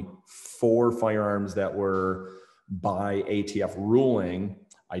were only 4 firearms that were, by ATF ruling,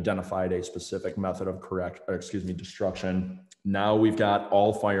 identified a specific method of destruction. Now we've got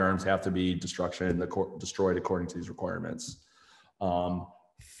all firearms have to be destroyed according to these requirements.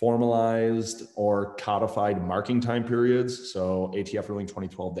 Formalized or codified marking time periods. So ATF ruling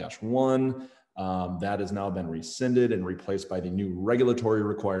 2012-1, that has now been rescinded and replaced by the new regulatory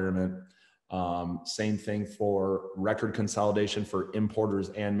requirement. Same thing for record consolidation for importers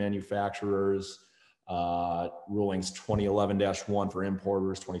and manufacturers. Rulings 2011-1 for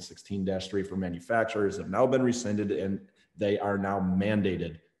importers, 2016-3 for manufacturers have now been rescinded, and they are now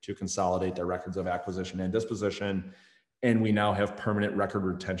mandated to consolidate their records of acquisition and disposition. And we now have permanent record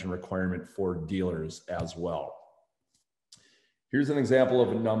retention requirement for dealers as well. Here's an example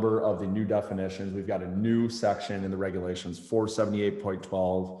of a number of the new definitions. We've got a new section in the regulations,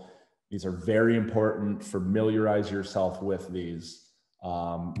 478.12. These are very important. Familiarize yourself with these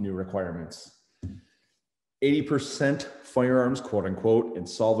new requirements. 80% firearms, quote unquote, and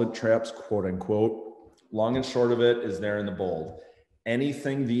solvent traps, quote unquote. Long and short of it is there in the bold.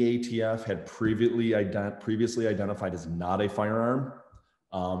 Anything the ATF had previously identified as not a firearm,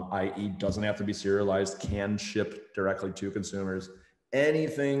 i.e. doesn't have to be serialized, can ship directly to consumers.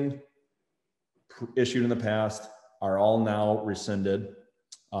 Anything issued in the past are all now rescinded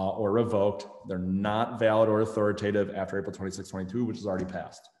or revoked. They're not valid or authoritative after April 26, 22, which is already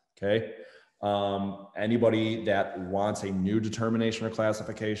passed, okay? Anybody that wants a new determination or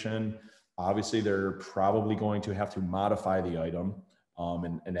classification, obviously they're probably going to have to modify the item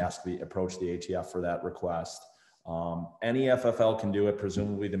and approach the ATF for that request. Any FFL can do it.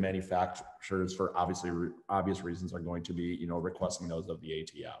 Presumably the manufacturers, for obvious reasons, are going to be, requesting those of the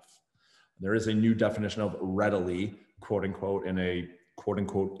ATF. There is a new definition of readily, quote unquote, and a quote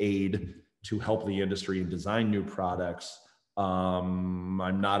unquote aid to help the industry and design new products. I'm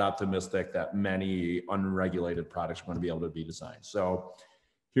not optimistic that many unregulated products are going to be able to be designed. So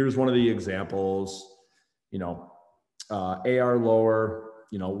here's one of the examples, AR lower,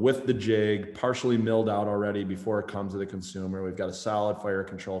 with the jig, partially milled out already before it comes to the consumer. We've got a solid fire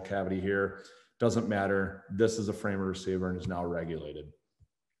control cavity here. Doesn't matter. This is a framer receiver and is now regulated.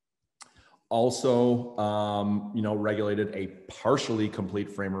 Also, regulated a partially complete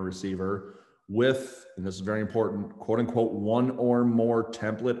framer receiver with, and this is very important, quote unquote, 1 or more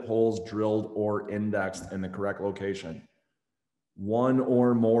template holes drilled or indexed in the correct location. 1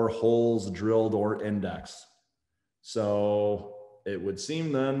 or more holes drilled or indexed. So it would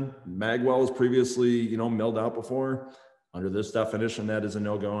seem then magwell was previously, milled out before. Under this definition, that is a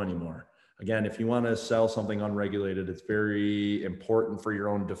no-go anymore. Again, if you want to sell something unregulated, it's very important for your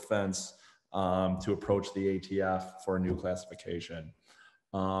own defense to approach the ATF for a new classification.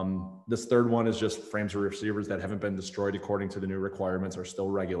 This third one is just frames or receivers that haven't been destroyed according to the new requirements are still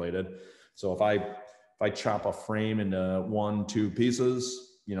regulated. So if I chop a frame into 1, 2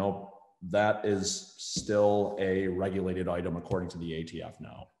 pieces, that is still a regulated item according to the ATF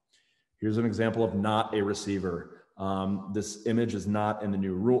now. Here's an example of not a receiver. This image is not in the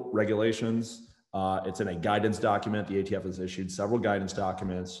new regulations. It's in a guidance document. The ATF has issued several guidance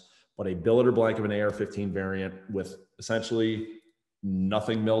documents, but a billet or blank of an AR-15 variant with essentially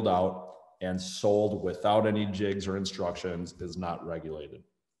nothing milled out and sold without any jigs or instructions is not regulated,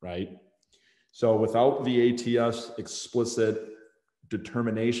 right? So without the ATF's explicit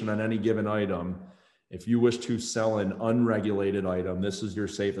determination on any given item, if you wish to sell an unregulated item, this is your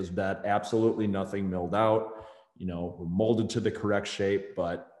safest bet. Absolutely nothing milled out, molded to the correct shape,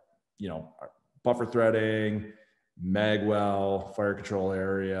 but, buffer threading, magwell, fire control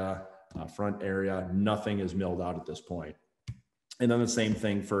area, front area, nothing is milled out at this point. And then the same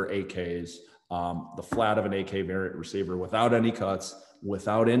thing for AKs. The flat of an AK variant receiver without any cuts,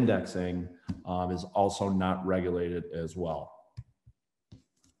 without indexing, is also not regulated as well.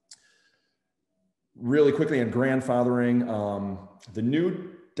 Really quickly on grandfathering, the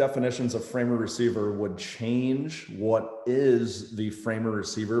new definitions of framer receiver would change what is the framer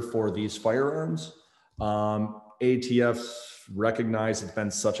receiver for these firearms. ATF's recognized it's been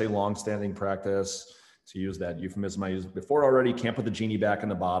such a long-standing practice, to use that euphemism I used before already, can't put the genie back in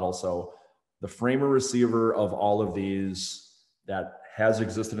the bottle. So the framer receiver of all of these that has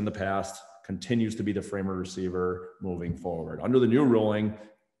existed in the past continues to be the framer receiver moving forward. Under the new ruling,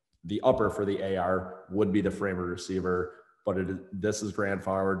 the upper for the AR would be the framer receiver, but this is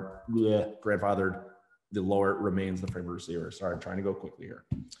grandfathered the lower it remains the frame of receiver. Sorry, I'm trying to go quickly here.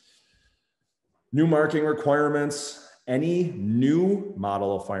 New marking requirements. Any new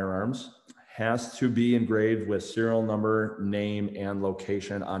model of firearms has to be engraved with serial number, name, and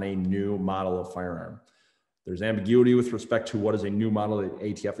location on a new model of firearm. There's ambiguity with respect to what is a new model that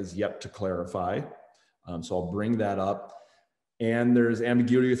ATF is yet to clarify. So I'll bring that up. And there's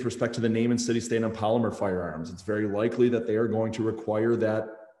ambiguity with respect to the name and city state on polymer firearms. It's very likely that they are going to require that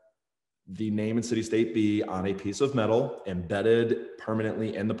the name and city state be on a piece of metal embedded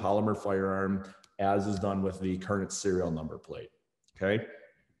permanently in the polymer firearm, as is done with the current serial number plate, okay?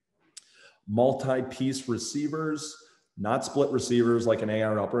 Multi-piece receivers, not split receivers like an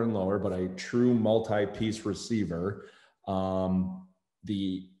AR upper and lower, but a true multi-piece receiver.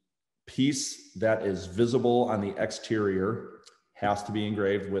 The piece that is visible on the exterior has to be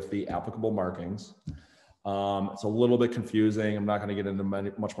engraved with the applicable markings. It's a little bit confusing. I'm not going to get into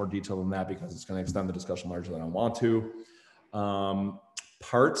much more detail than that because it's going to extend the discussion larger than I want to.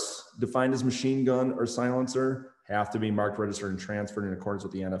 Parts defined as machine gun or silencer have to be marked, registered, and transferred in accordance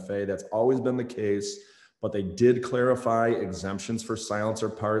with the NFA. That's always been the case, but they did clarify exemptions for silencer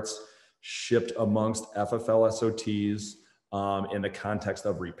parts shipped amongst FFL SOTs in the context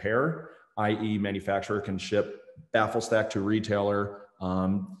of repair, i.e. manufacturer can ship baffle stack to retailer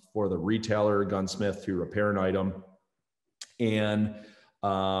for the retailer gunsmith to repair an item, and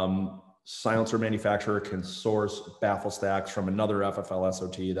silencer manufacturer can source baffle stacks from another FFL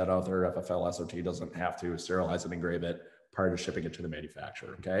SOT. That other FFL SOT doesn't have to serialize and engrave it prior to shipping it to the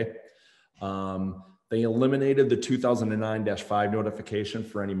manufacturer, okay? They eliminated the 2009-5 notification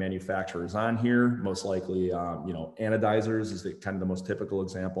for any manufacturers on here. Most likely, anodizers is kind of the most typical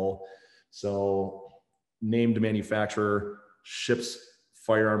example. So named manufacturer ships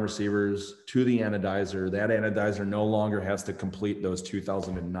firearm receivers to the anodizer. That anodizer no longer has to complete those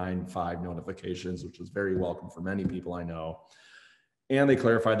 2009-5 notifications, which is very welcome for many people I know. And they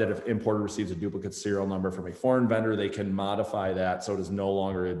clarified that if importer receives a duplicate serial number from a foreign vendor, they can modify that so it is no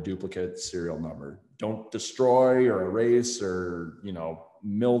longer a duplicate serial number. Don't destroy or erase or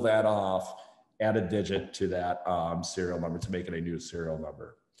mill that off. Add a digit to that serial number to make it a new serial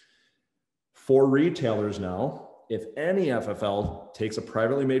number. For retailers now, if any FFL takes a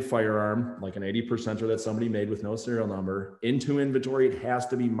privately made firearm, like an 80%er that somebody made with no serial number, into inventory, it has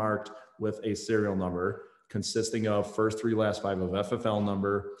to be marked with a serial number consisting of first 3, last 5 of FFL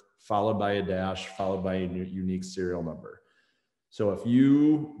number, followed by a dash, followed by a unique serial number. So if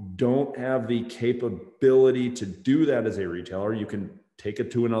you don't have the capability to do that as a retailer, you can take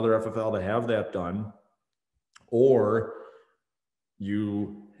it to another FFL to have that done, or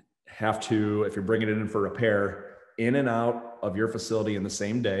you have to, if you're bringing it in for repair, in and out of your facility in the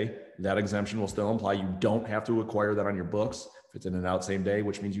same day. That exemption will still imply you don't have to acquire that on your books if it's in and out same day,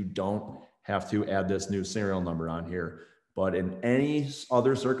 which means you don't have to add this new serial number on here. But in any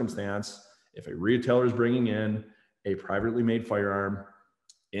other circumstance, if a retailer is bringing in a privately made firearm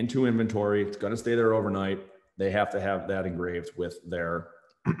into inventory, it's going to stay there overnight, they have to have that engraved with their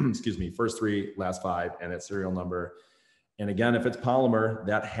first 3, last 5, and its serial number. And again, if it's polymer,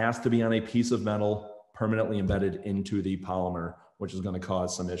 that has to be on a piece of metal permanently embedded into the polymer, which is going to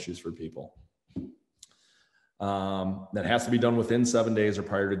cause some issues for people. That has to be done within 7 days or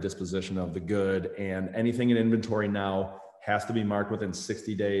prior to disposition of the good. And anything in inventory now has to be marked within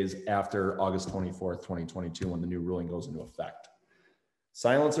 60 days after August 24th, 2022, when the new ruling goes into effect.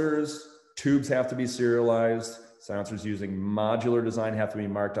 Silencers, tubes have to be serialized. Silencers using modular design have to be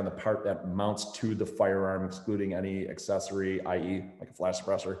marked on the part that mounts to the firearm, excluding any accessory, i.e. like a flash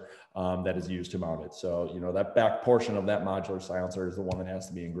suppressor, that is used to mount it. So, that back portion of that modular silencer is the one that has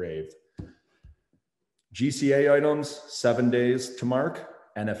to be engraved. GCA items, 7 days to mark.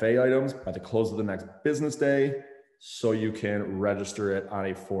 NFA items by the close of the next business day, so you can register it on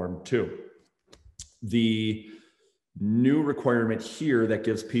a Form 2. The new requirement here that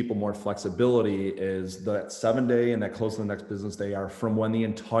gives people more flexibility is that 7 day and that close to the next business day are from when the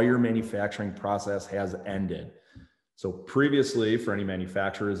entire manufacturing process has ended. So previously, for any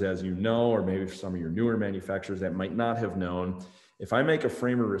manufacturers, as you know, or maybe for some of your newer manufacturers that might not have known, if I make a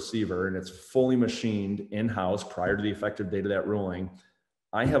frame or receiver and it's fully machined in-house prior to the effective date of that ruling,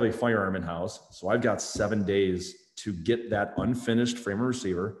 I have a firearm in-house. So I've got 7 days to get that unfinished frame or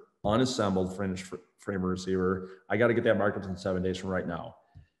receiver, unassembled finished frame or receiver. I got to get that marked up in 7 days from right now.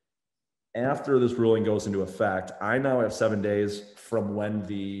 After this ruling goes into effect, I now have 7 days from when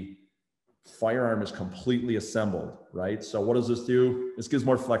the firearm is completely assembled, right? So what does this do? This gives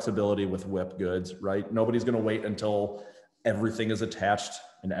more flexibility with whip goods, right? Nobody's going to wait until everything is attached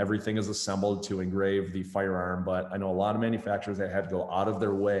and everything is assembled to engrave the firearm. But I know a lot of manufacturers that had to go out of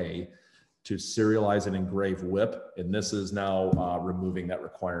their way to serialize and engrave whip. And this is now removing that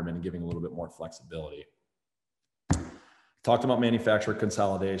requirement and giving a little bit more flexibility. Talked about manufacturer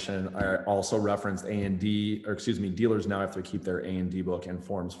consolidation. I also referenced A&D, or excuse me, dealers now have to keep their A&D book and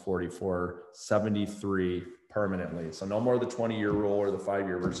Forms 4473 permanently. So no more the 20-year rule or the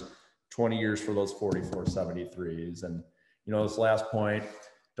 5-year versus 20 years for those 4473s. And you know, this last point,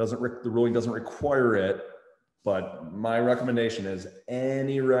 the ruling doesn't require it, but my recommendation is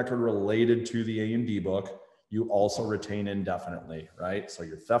any record related to the A&D book, you also retain indefinitely, right? So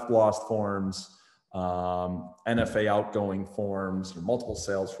your theft lost forms, NFA outgoing forms, your multiple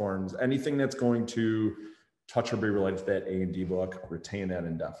sales forms, anything that's going to touch or be related to that A&D book, retain that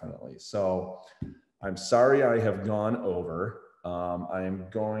indefinitely. So I'm sorry I have gone over. I am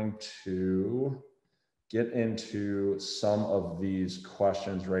going to get into some of these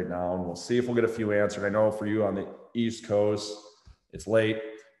questions right now, and we'll see if we'll get a few answered. I know for you on the East Coast, it's late.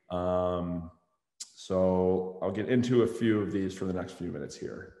 So I'll get into a few of these for the next few minutes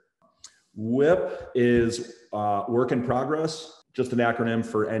here. WIP is work in progress, just an acronym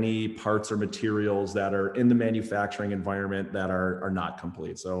for any parts or materials that are in the manufacturing environment that are not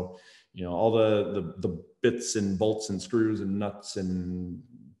complete. So, you know, all the bits and bolts and screws and nuts and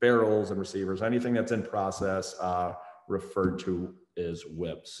barrels and receivers, anything that's in process referred to as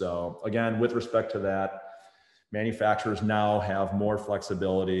WIP. So again, with respect to that, manufacturers now have more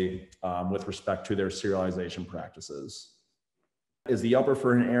flexibility with respect to their serialization practices. Is the upper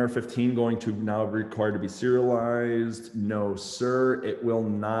for an AR-15 going to now be required to be serialized? No, sir. It will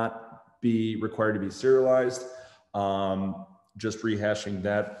not be required to be serialized. Just rehashing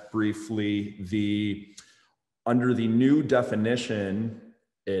that briefly, under the new definition,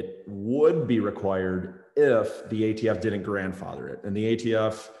 it would be required if the ATF didn't grandfather it. And the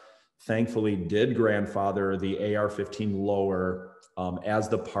ATF thankfully did grandfather the AR-15 lower as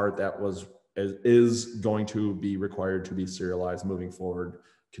the part that is going to be required to be serialized moving forward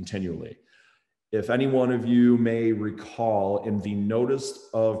continually. If any one of you may recall, in the notice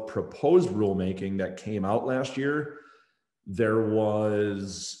of proposed rulemaking that came out last year, there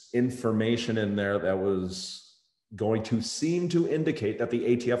was information in there that was going to seem to indicate that the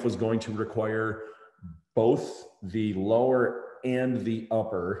ATF was going to require both the lower and the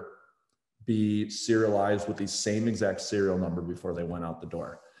upper be serialized with the same exact serial number before they went out the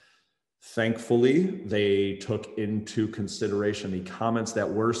door. Thankfully, they took into consideration the comments that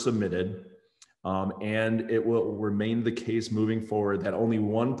were submitted, and it will remain the case moving forward that only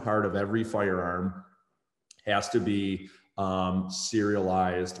one part of every firearm has to be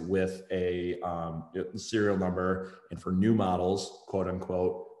serialized with a serial number, and for new models, quote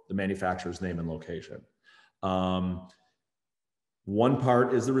unquote, the manufacturer's name and location. One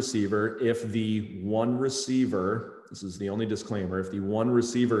part is the receiver. If the one receiver, this is the only disclaimer, if the one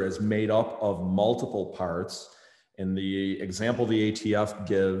receiver is made up of multiple parts, and the example the ATF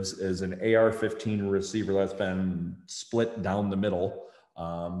gives is an AR-15 receiver that's been split down the middle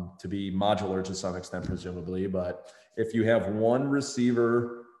to be modular to some extent, presumably. But if you have one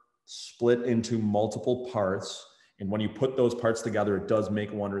receiver split into multiple parts, and when you put those parts together, it does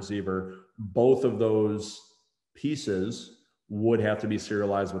make one receiver, both of those pieces would have to be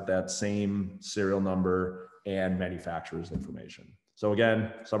serialized with that same serial number and manufacturer's information. So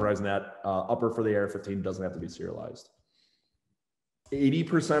again, summarizing that, upper for the AR-15 doesn't have to be serialized.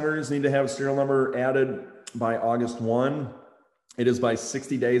 80%ers need to have a serial number added by August 1. It is by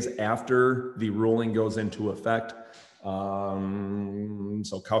 60 days after the ruling goes into effect.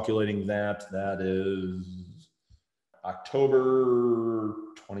 So calculating that is October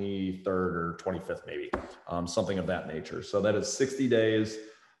 23rd or 25th, maybe, something of that nature. So that is 60 days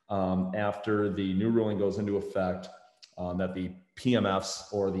after the new ruling goes into effect that the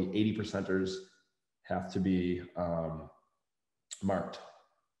PMFs or the 80%ers have to be marked.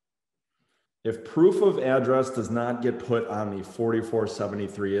 If proof of address does not get put on the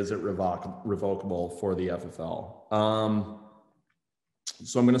 4473, is it revocable for the FFL?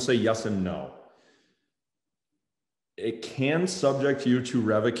 So I'm going to say yes and no. It can subject you to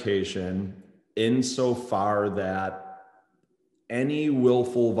revocation insofar that any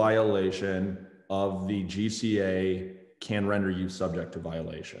willful violation of the GCA can render you subject to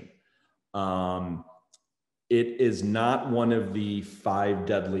violation. It is not one of the 5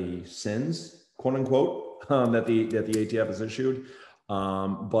 deadly sins, quote unquote, that the ATF has issued.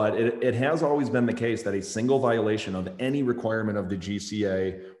 But it has always been the case that a single violation of any requirement of the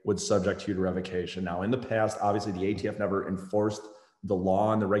GCA would subject you to revocation. Now, in the past, obviously the ATF never enforced the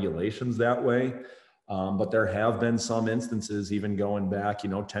law and the regulations that way. But there have been some instances, even going back,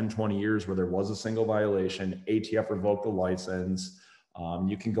 10, 20 years, where there was a single violation, ATF revoked the license.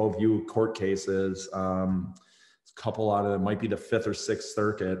 You can go view court cases. A couple out of it might be the 5th or 6th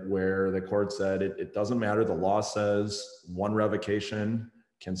Circuit where the court said it doesn't matter. The law says one revocation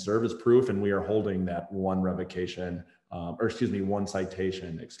can serve as proof, and we are holding that one revocation, one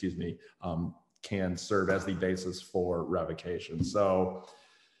citation, can serve as the basis for revocation. So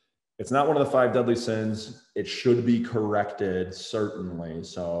it's not one of the 5 deadly sins. It should be corrected, certainly.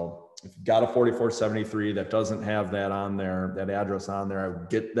 So if you've got a 4473 that doesn't have that on there, that address on there, I would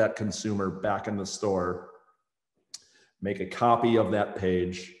get that consumer back in the store, make a copy of that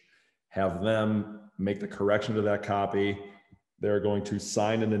page, have them make the correction to that copy. They're going to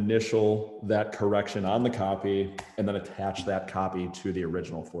sign and initial that correction on the copy and then attach that copy to the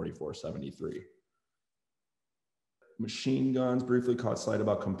original 4473. Machine guns, briefly caught slide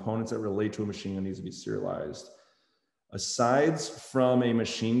about components that relate to a machine gun needs to be serialized. Aside from a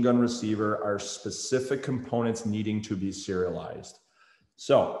machine gun receiver are specific components needing to be serialized.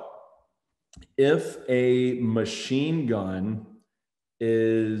 So if a machine gun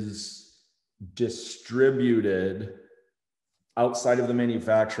is distributed outside of the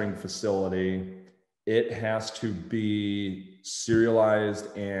manufacturing facility, it has to be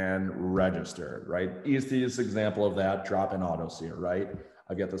serialized and registered, right? Easiest example of that, drop-in auto sear, right?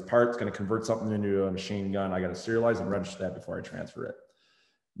 I've got this part, it's going to convert something into a machine gun. I got to serialize and register that before I transfer it.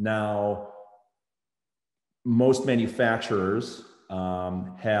 Now, most manufacturers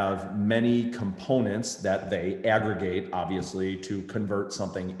have many components that they aggregate, obviously, to convert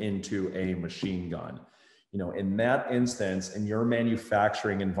something into a machine gun. You know, in that instance, in your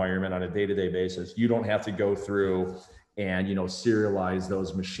manufacturing environment on a day-to-day basis, you don't have to go through and, you know, serialize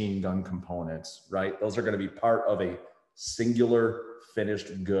those machine gun components, right? Those are going to be part of a singular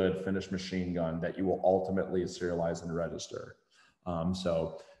finished good, finished machine gun that you will ultimately serialize and register.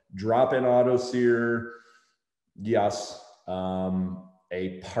 So drop-in auto sear, yes.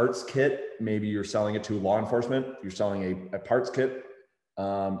 A parts kit, maybe you're selling it to law enforcement, you're selling a parts kit.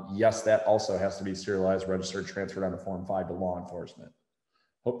 Yes, that also has to be serialized, registered, transferred on a Form 5 to law enforcement.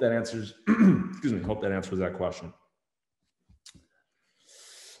 Hope that answers, hope that answers that question.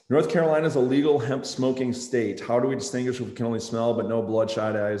 North Carolina is a legal hemp smoking state. How do we distinguish if we can only smell but no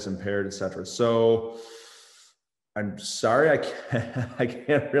bloodshot eyes, impaired, etc.? So I'm sorry, I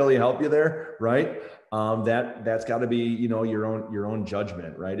can't really help you there, right? That's got to be, you know, your own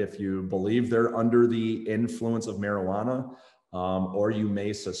judgment, right? If you believe they're under the influence of marijuana, or you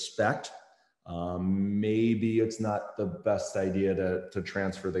may suspect, maybe it's not the best idea to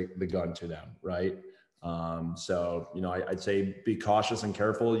transfer the gun to them, right? So, you know, I'd say be cautious and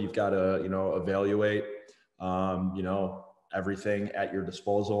careful. You've got to, you know, evaluate, you know, everything at your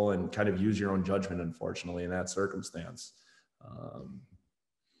disposal and kind of use your own judgment, unfortunately, in that circumstance.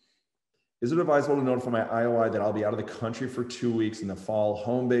 Is it advisable to notify my IOI that I'll be out of the country for 2 weeks in the fall,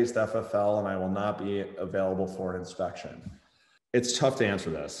 home-based FFL, and I will not be available for an inspection? It's tough to answer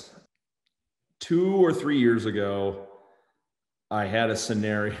this. 2 or 3 years ago, I had a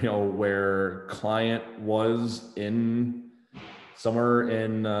scenario where client was somewhere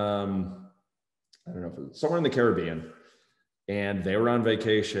in, I don't know, if it was somewhere in the Caribbean, and they were on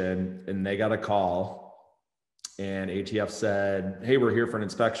vacation and they got a call and ATF said, hey, we're here for an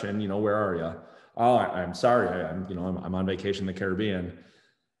inspection. You know, where are you? Oh, I'm sorry. I'm on vacation in the Caribbean.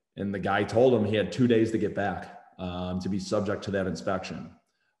 And the guy told him he had 2 days to get back, to be subject to that inspection.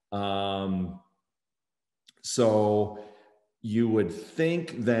 So you would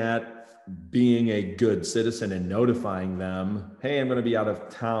think that being a good citizen and notifying them, hey, I'm going to be out of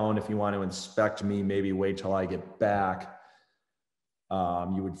town. If you want to inspect me, maybe wait till I get back.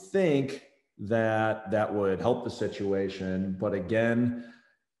 You would think that would help the situation. But again,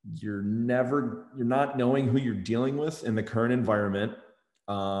 you're not knowing who you're dealing with in the current environment.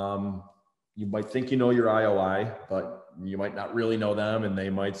 You might think you know your IOI, but you might not really know them. And they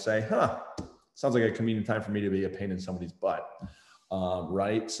might say, sounds like a convenient time for me to be a pain in somebody's butt.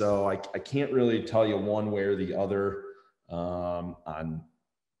 Right. So I can't really tell you one way or the other on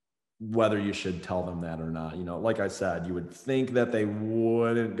whether you should tell them that or not. You know, like I said, you would think that they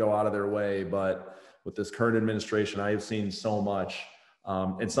wouldn't go out of their way, but with this current administration, I have seen so much.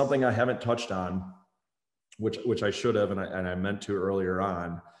 And something I haven't touched on, which I should have, and I meant to earlier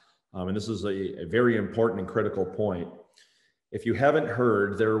on. And this is a very important and critical point. If you haven't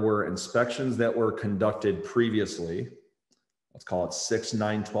heard, there were inspections that were conducted previously, let's call it 6,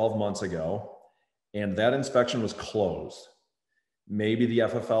 9, 12 months ago, and that inspection was closed. Maybe the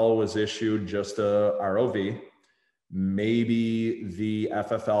FFL was issued just a ROV. Maybe the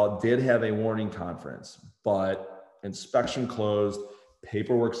FFL did have a warning conference, but inspection closed,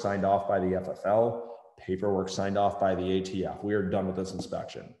 paperwork signed off by the FFL, paperwork signed off by the ATF. We are done with this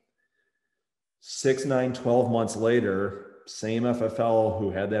inspection. 6, 9, 12 months later, same FFL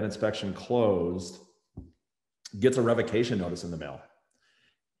who had that inspection closed gets a revocation notice in the mail.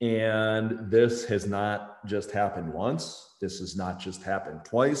 And this has not just happened once. This has not just happened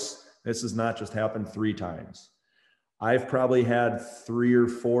twice. This has not just happened 3 times. I've probably had 3 or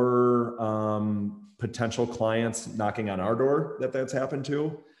 4 potential clients knocking on our door that's happened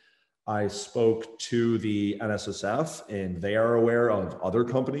to. I spoke to the NSSF, and they are aware of other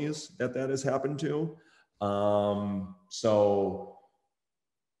companies that has happened to. So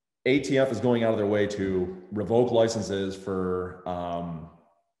ATF is going out of their way to revoke licenses for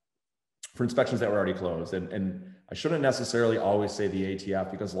inspections that were already closed. And I shouldn't necessarily always say the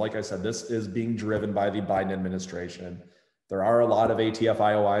ATF, because like I said, this is being driven by the Biden administration. There are a lot of ATF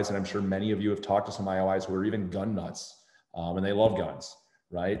IOIs, and I'm sure many of you have talked to some IOIs who are even gun nuts, and they love guns,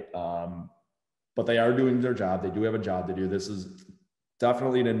 right? But they are doing their job. They do have a job to do. This is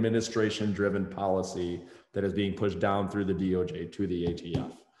definitely an administration-driven policy that is being pushed down through the DOJ to the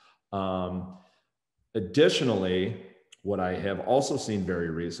ATF. Additionally, what I have also seen very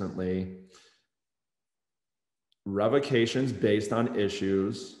recently, revocations based on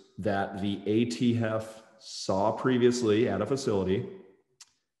issues that the ATF saw previously at a facility.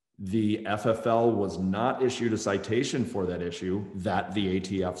 The FFL was not issued a citation for that issue that the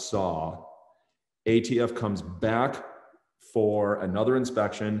ATF saw. ATF comes back for another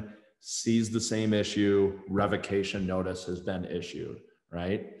inspection, sees the same issue, revocation notice has been issued,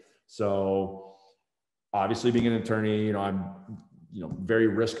 right? So obviously being an attorney, I'm very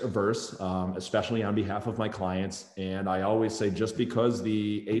risk averse, especially on behalf of my clients. And I always say, just because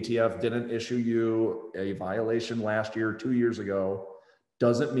the ATF didn't issue you a violation last year, 2 years ago,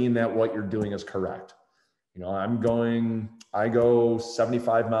 doesn't mean that what you're doing is correct. I go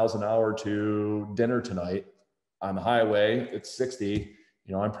 75 miles an hour to dinner tonight on the highway, it's 60,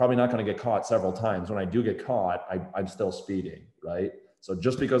 I'm probably not going to get caught several times. When I do get caught, I'm still speeding, right? So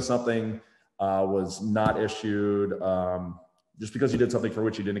just because something was not issued, just because you did something for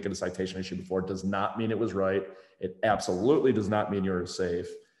which you didn't get a citation issued before, does not mean it was right. It absolutely does not mean you're safe,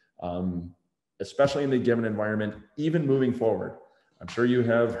 especially in the given environment, even moving forward. I'm sure you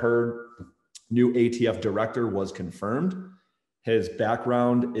have heard new ATF director was confirmed. His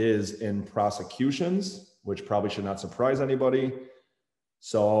background is in prosecutions, which probably should not surprise anybody.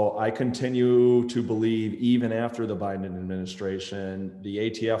 So I continue to believe, even after the Biden administration, the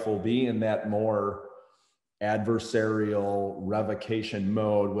ATF will be in that more adversarial revocation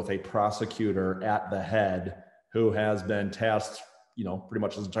mode with a prosecutor at the head who has been tasked, pretty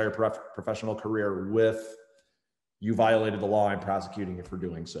much his entire professional career with, you violated the law, I'm prosecuting you for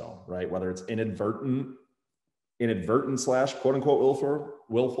doing so, right? Whether it's inadvertent / quote unquote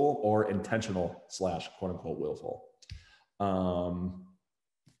willful, or intentional / quote unquote willful.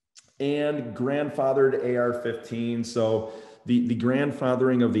 And grandfathered AR-15. So the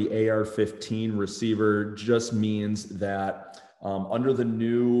grandfathering of the AR-15 receiver just means that under the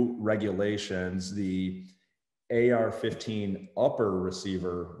new regulations, the AR-15 upper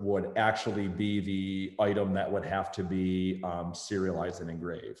receiver would actually be the item that would have to be serialized and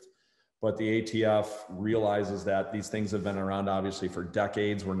engraved. But the ATF realizes that these things have been around obviously for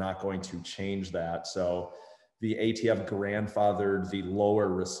decades. We're not going to change that. So the ATF grandfathered the lower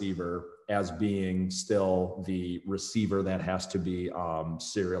receiver as being still the receiver that has to be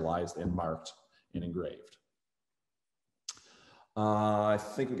serialized and marked and engraved. I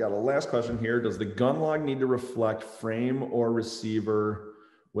think we got a last question here. Does the gun log need to reflect frame or receiver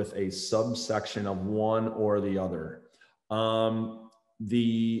with a subsection of one or the other?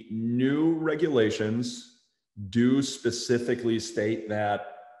 The new regulations do specifically state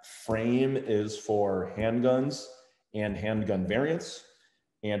that frame is for handguns and handgun variants,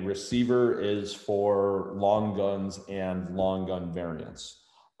 and receiver is for long guns and long gun variants.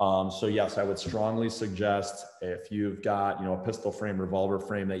 So yes, I would strongly suggest, if you've got a pistol frame, revolver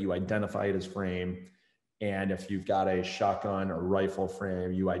frame, that you identify it as frame, and if you've got a shotgun or rifle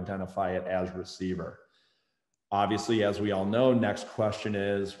frame, you identify it as receiver. Obviously, as we all know, next question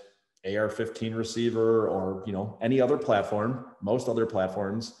is AR-15 receiver, or any other platform. Most other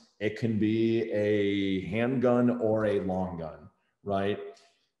platforms, it can be a handgun or a long gun, right?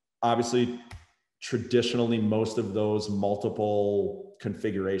 Obviously, traditionally, most of those multiple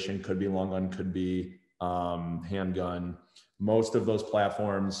configuration could be long gun, could be handgun. Most of those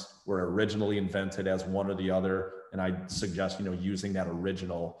platforms were originally invented as one or the other, and I suggest using that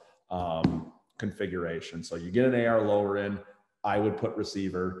original configuration. So you get an AR lower in, I would put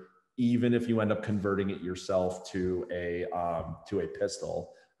receiver, even if you end up converting it yourself to a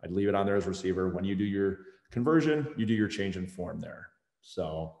pistol. I'd leave it on there as receiver. When you do your conversion, you do your change in form there.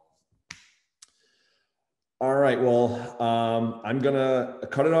 So, all right, well, I'm gonna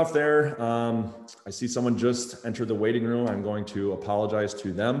cut it off there. I see someone just entered the waiting room. I'm going to apologize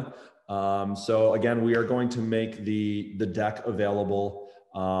to them. So again, we are going to make the deck available,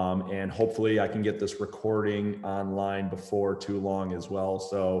 and hopefully I can get this recording online before too long as well.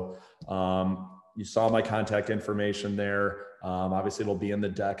 So you saw my contact information there. Obviously it'll be in the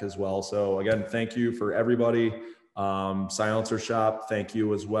deck as well. So again, thank you for everybody. Silencer Shop, thank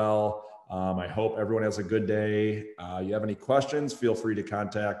you as well. I hope everyone has a good day. You have any questions, feel free to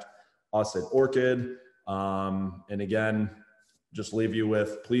contact us at Orchid. And again, just leave you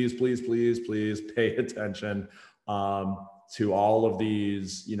with, please, please, please, please pay attention to all of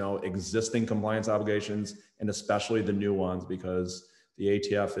these, existing compliance obligations, and especially the new ones, because the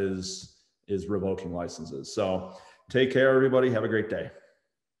ATF is revoking licenses. So take care, everybody. Have a great day.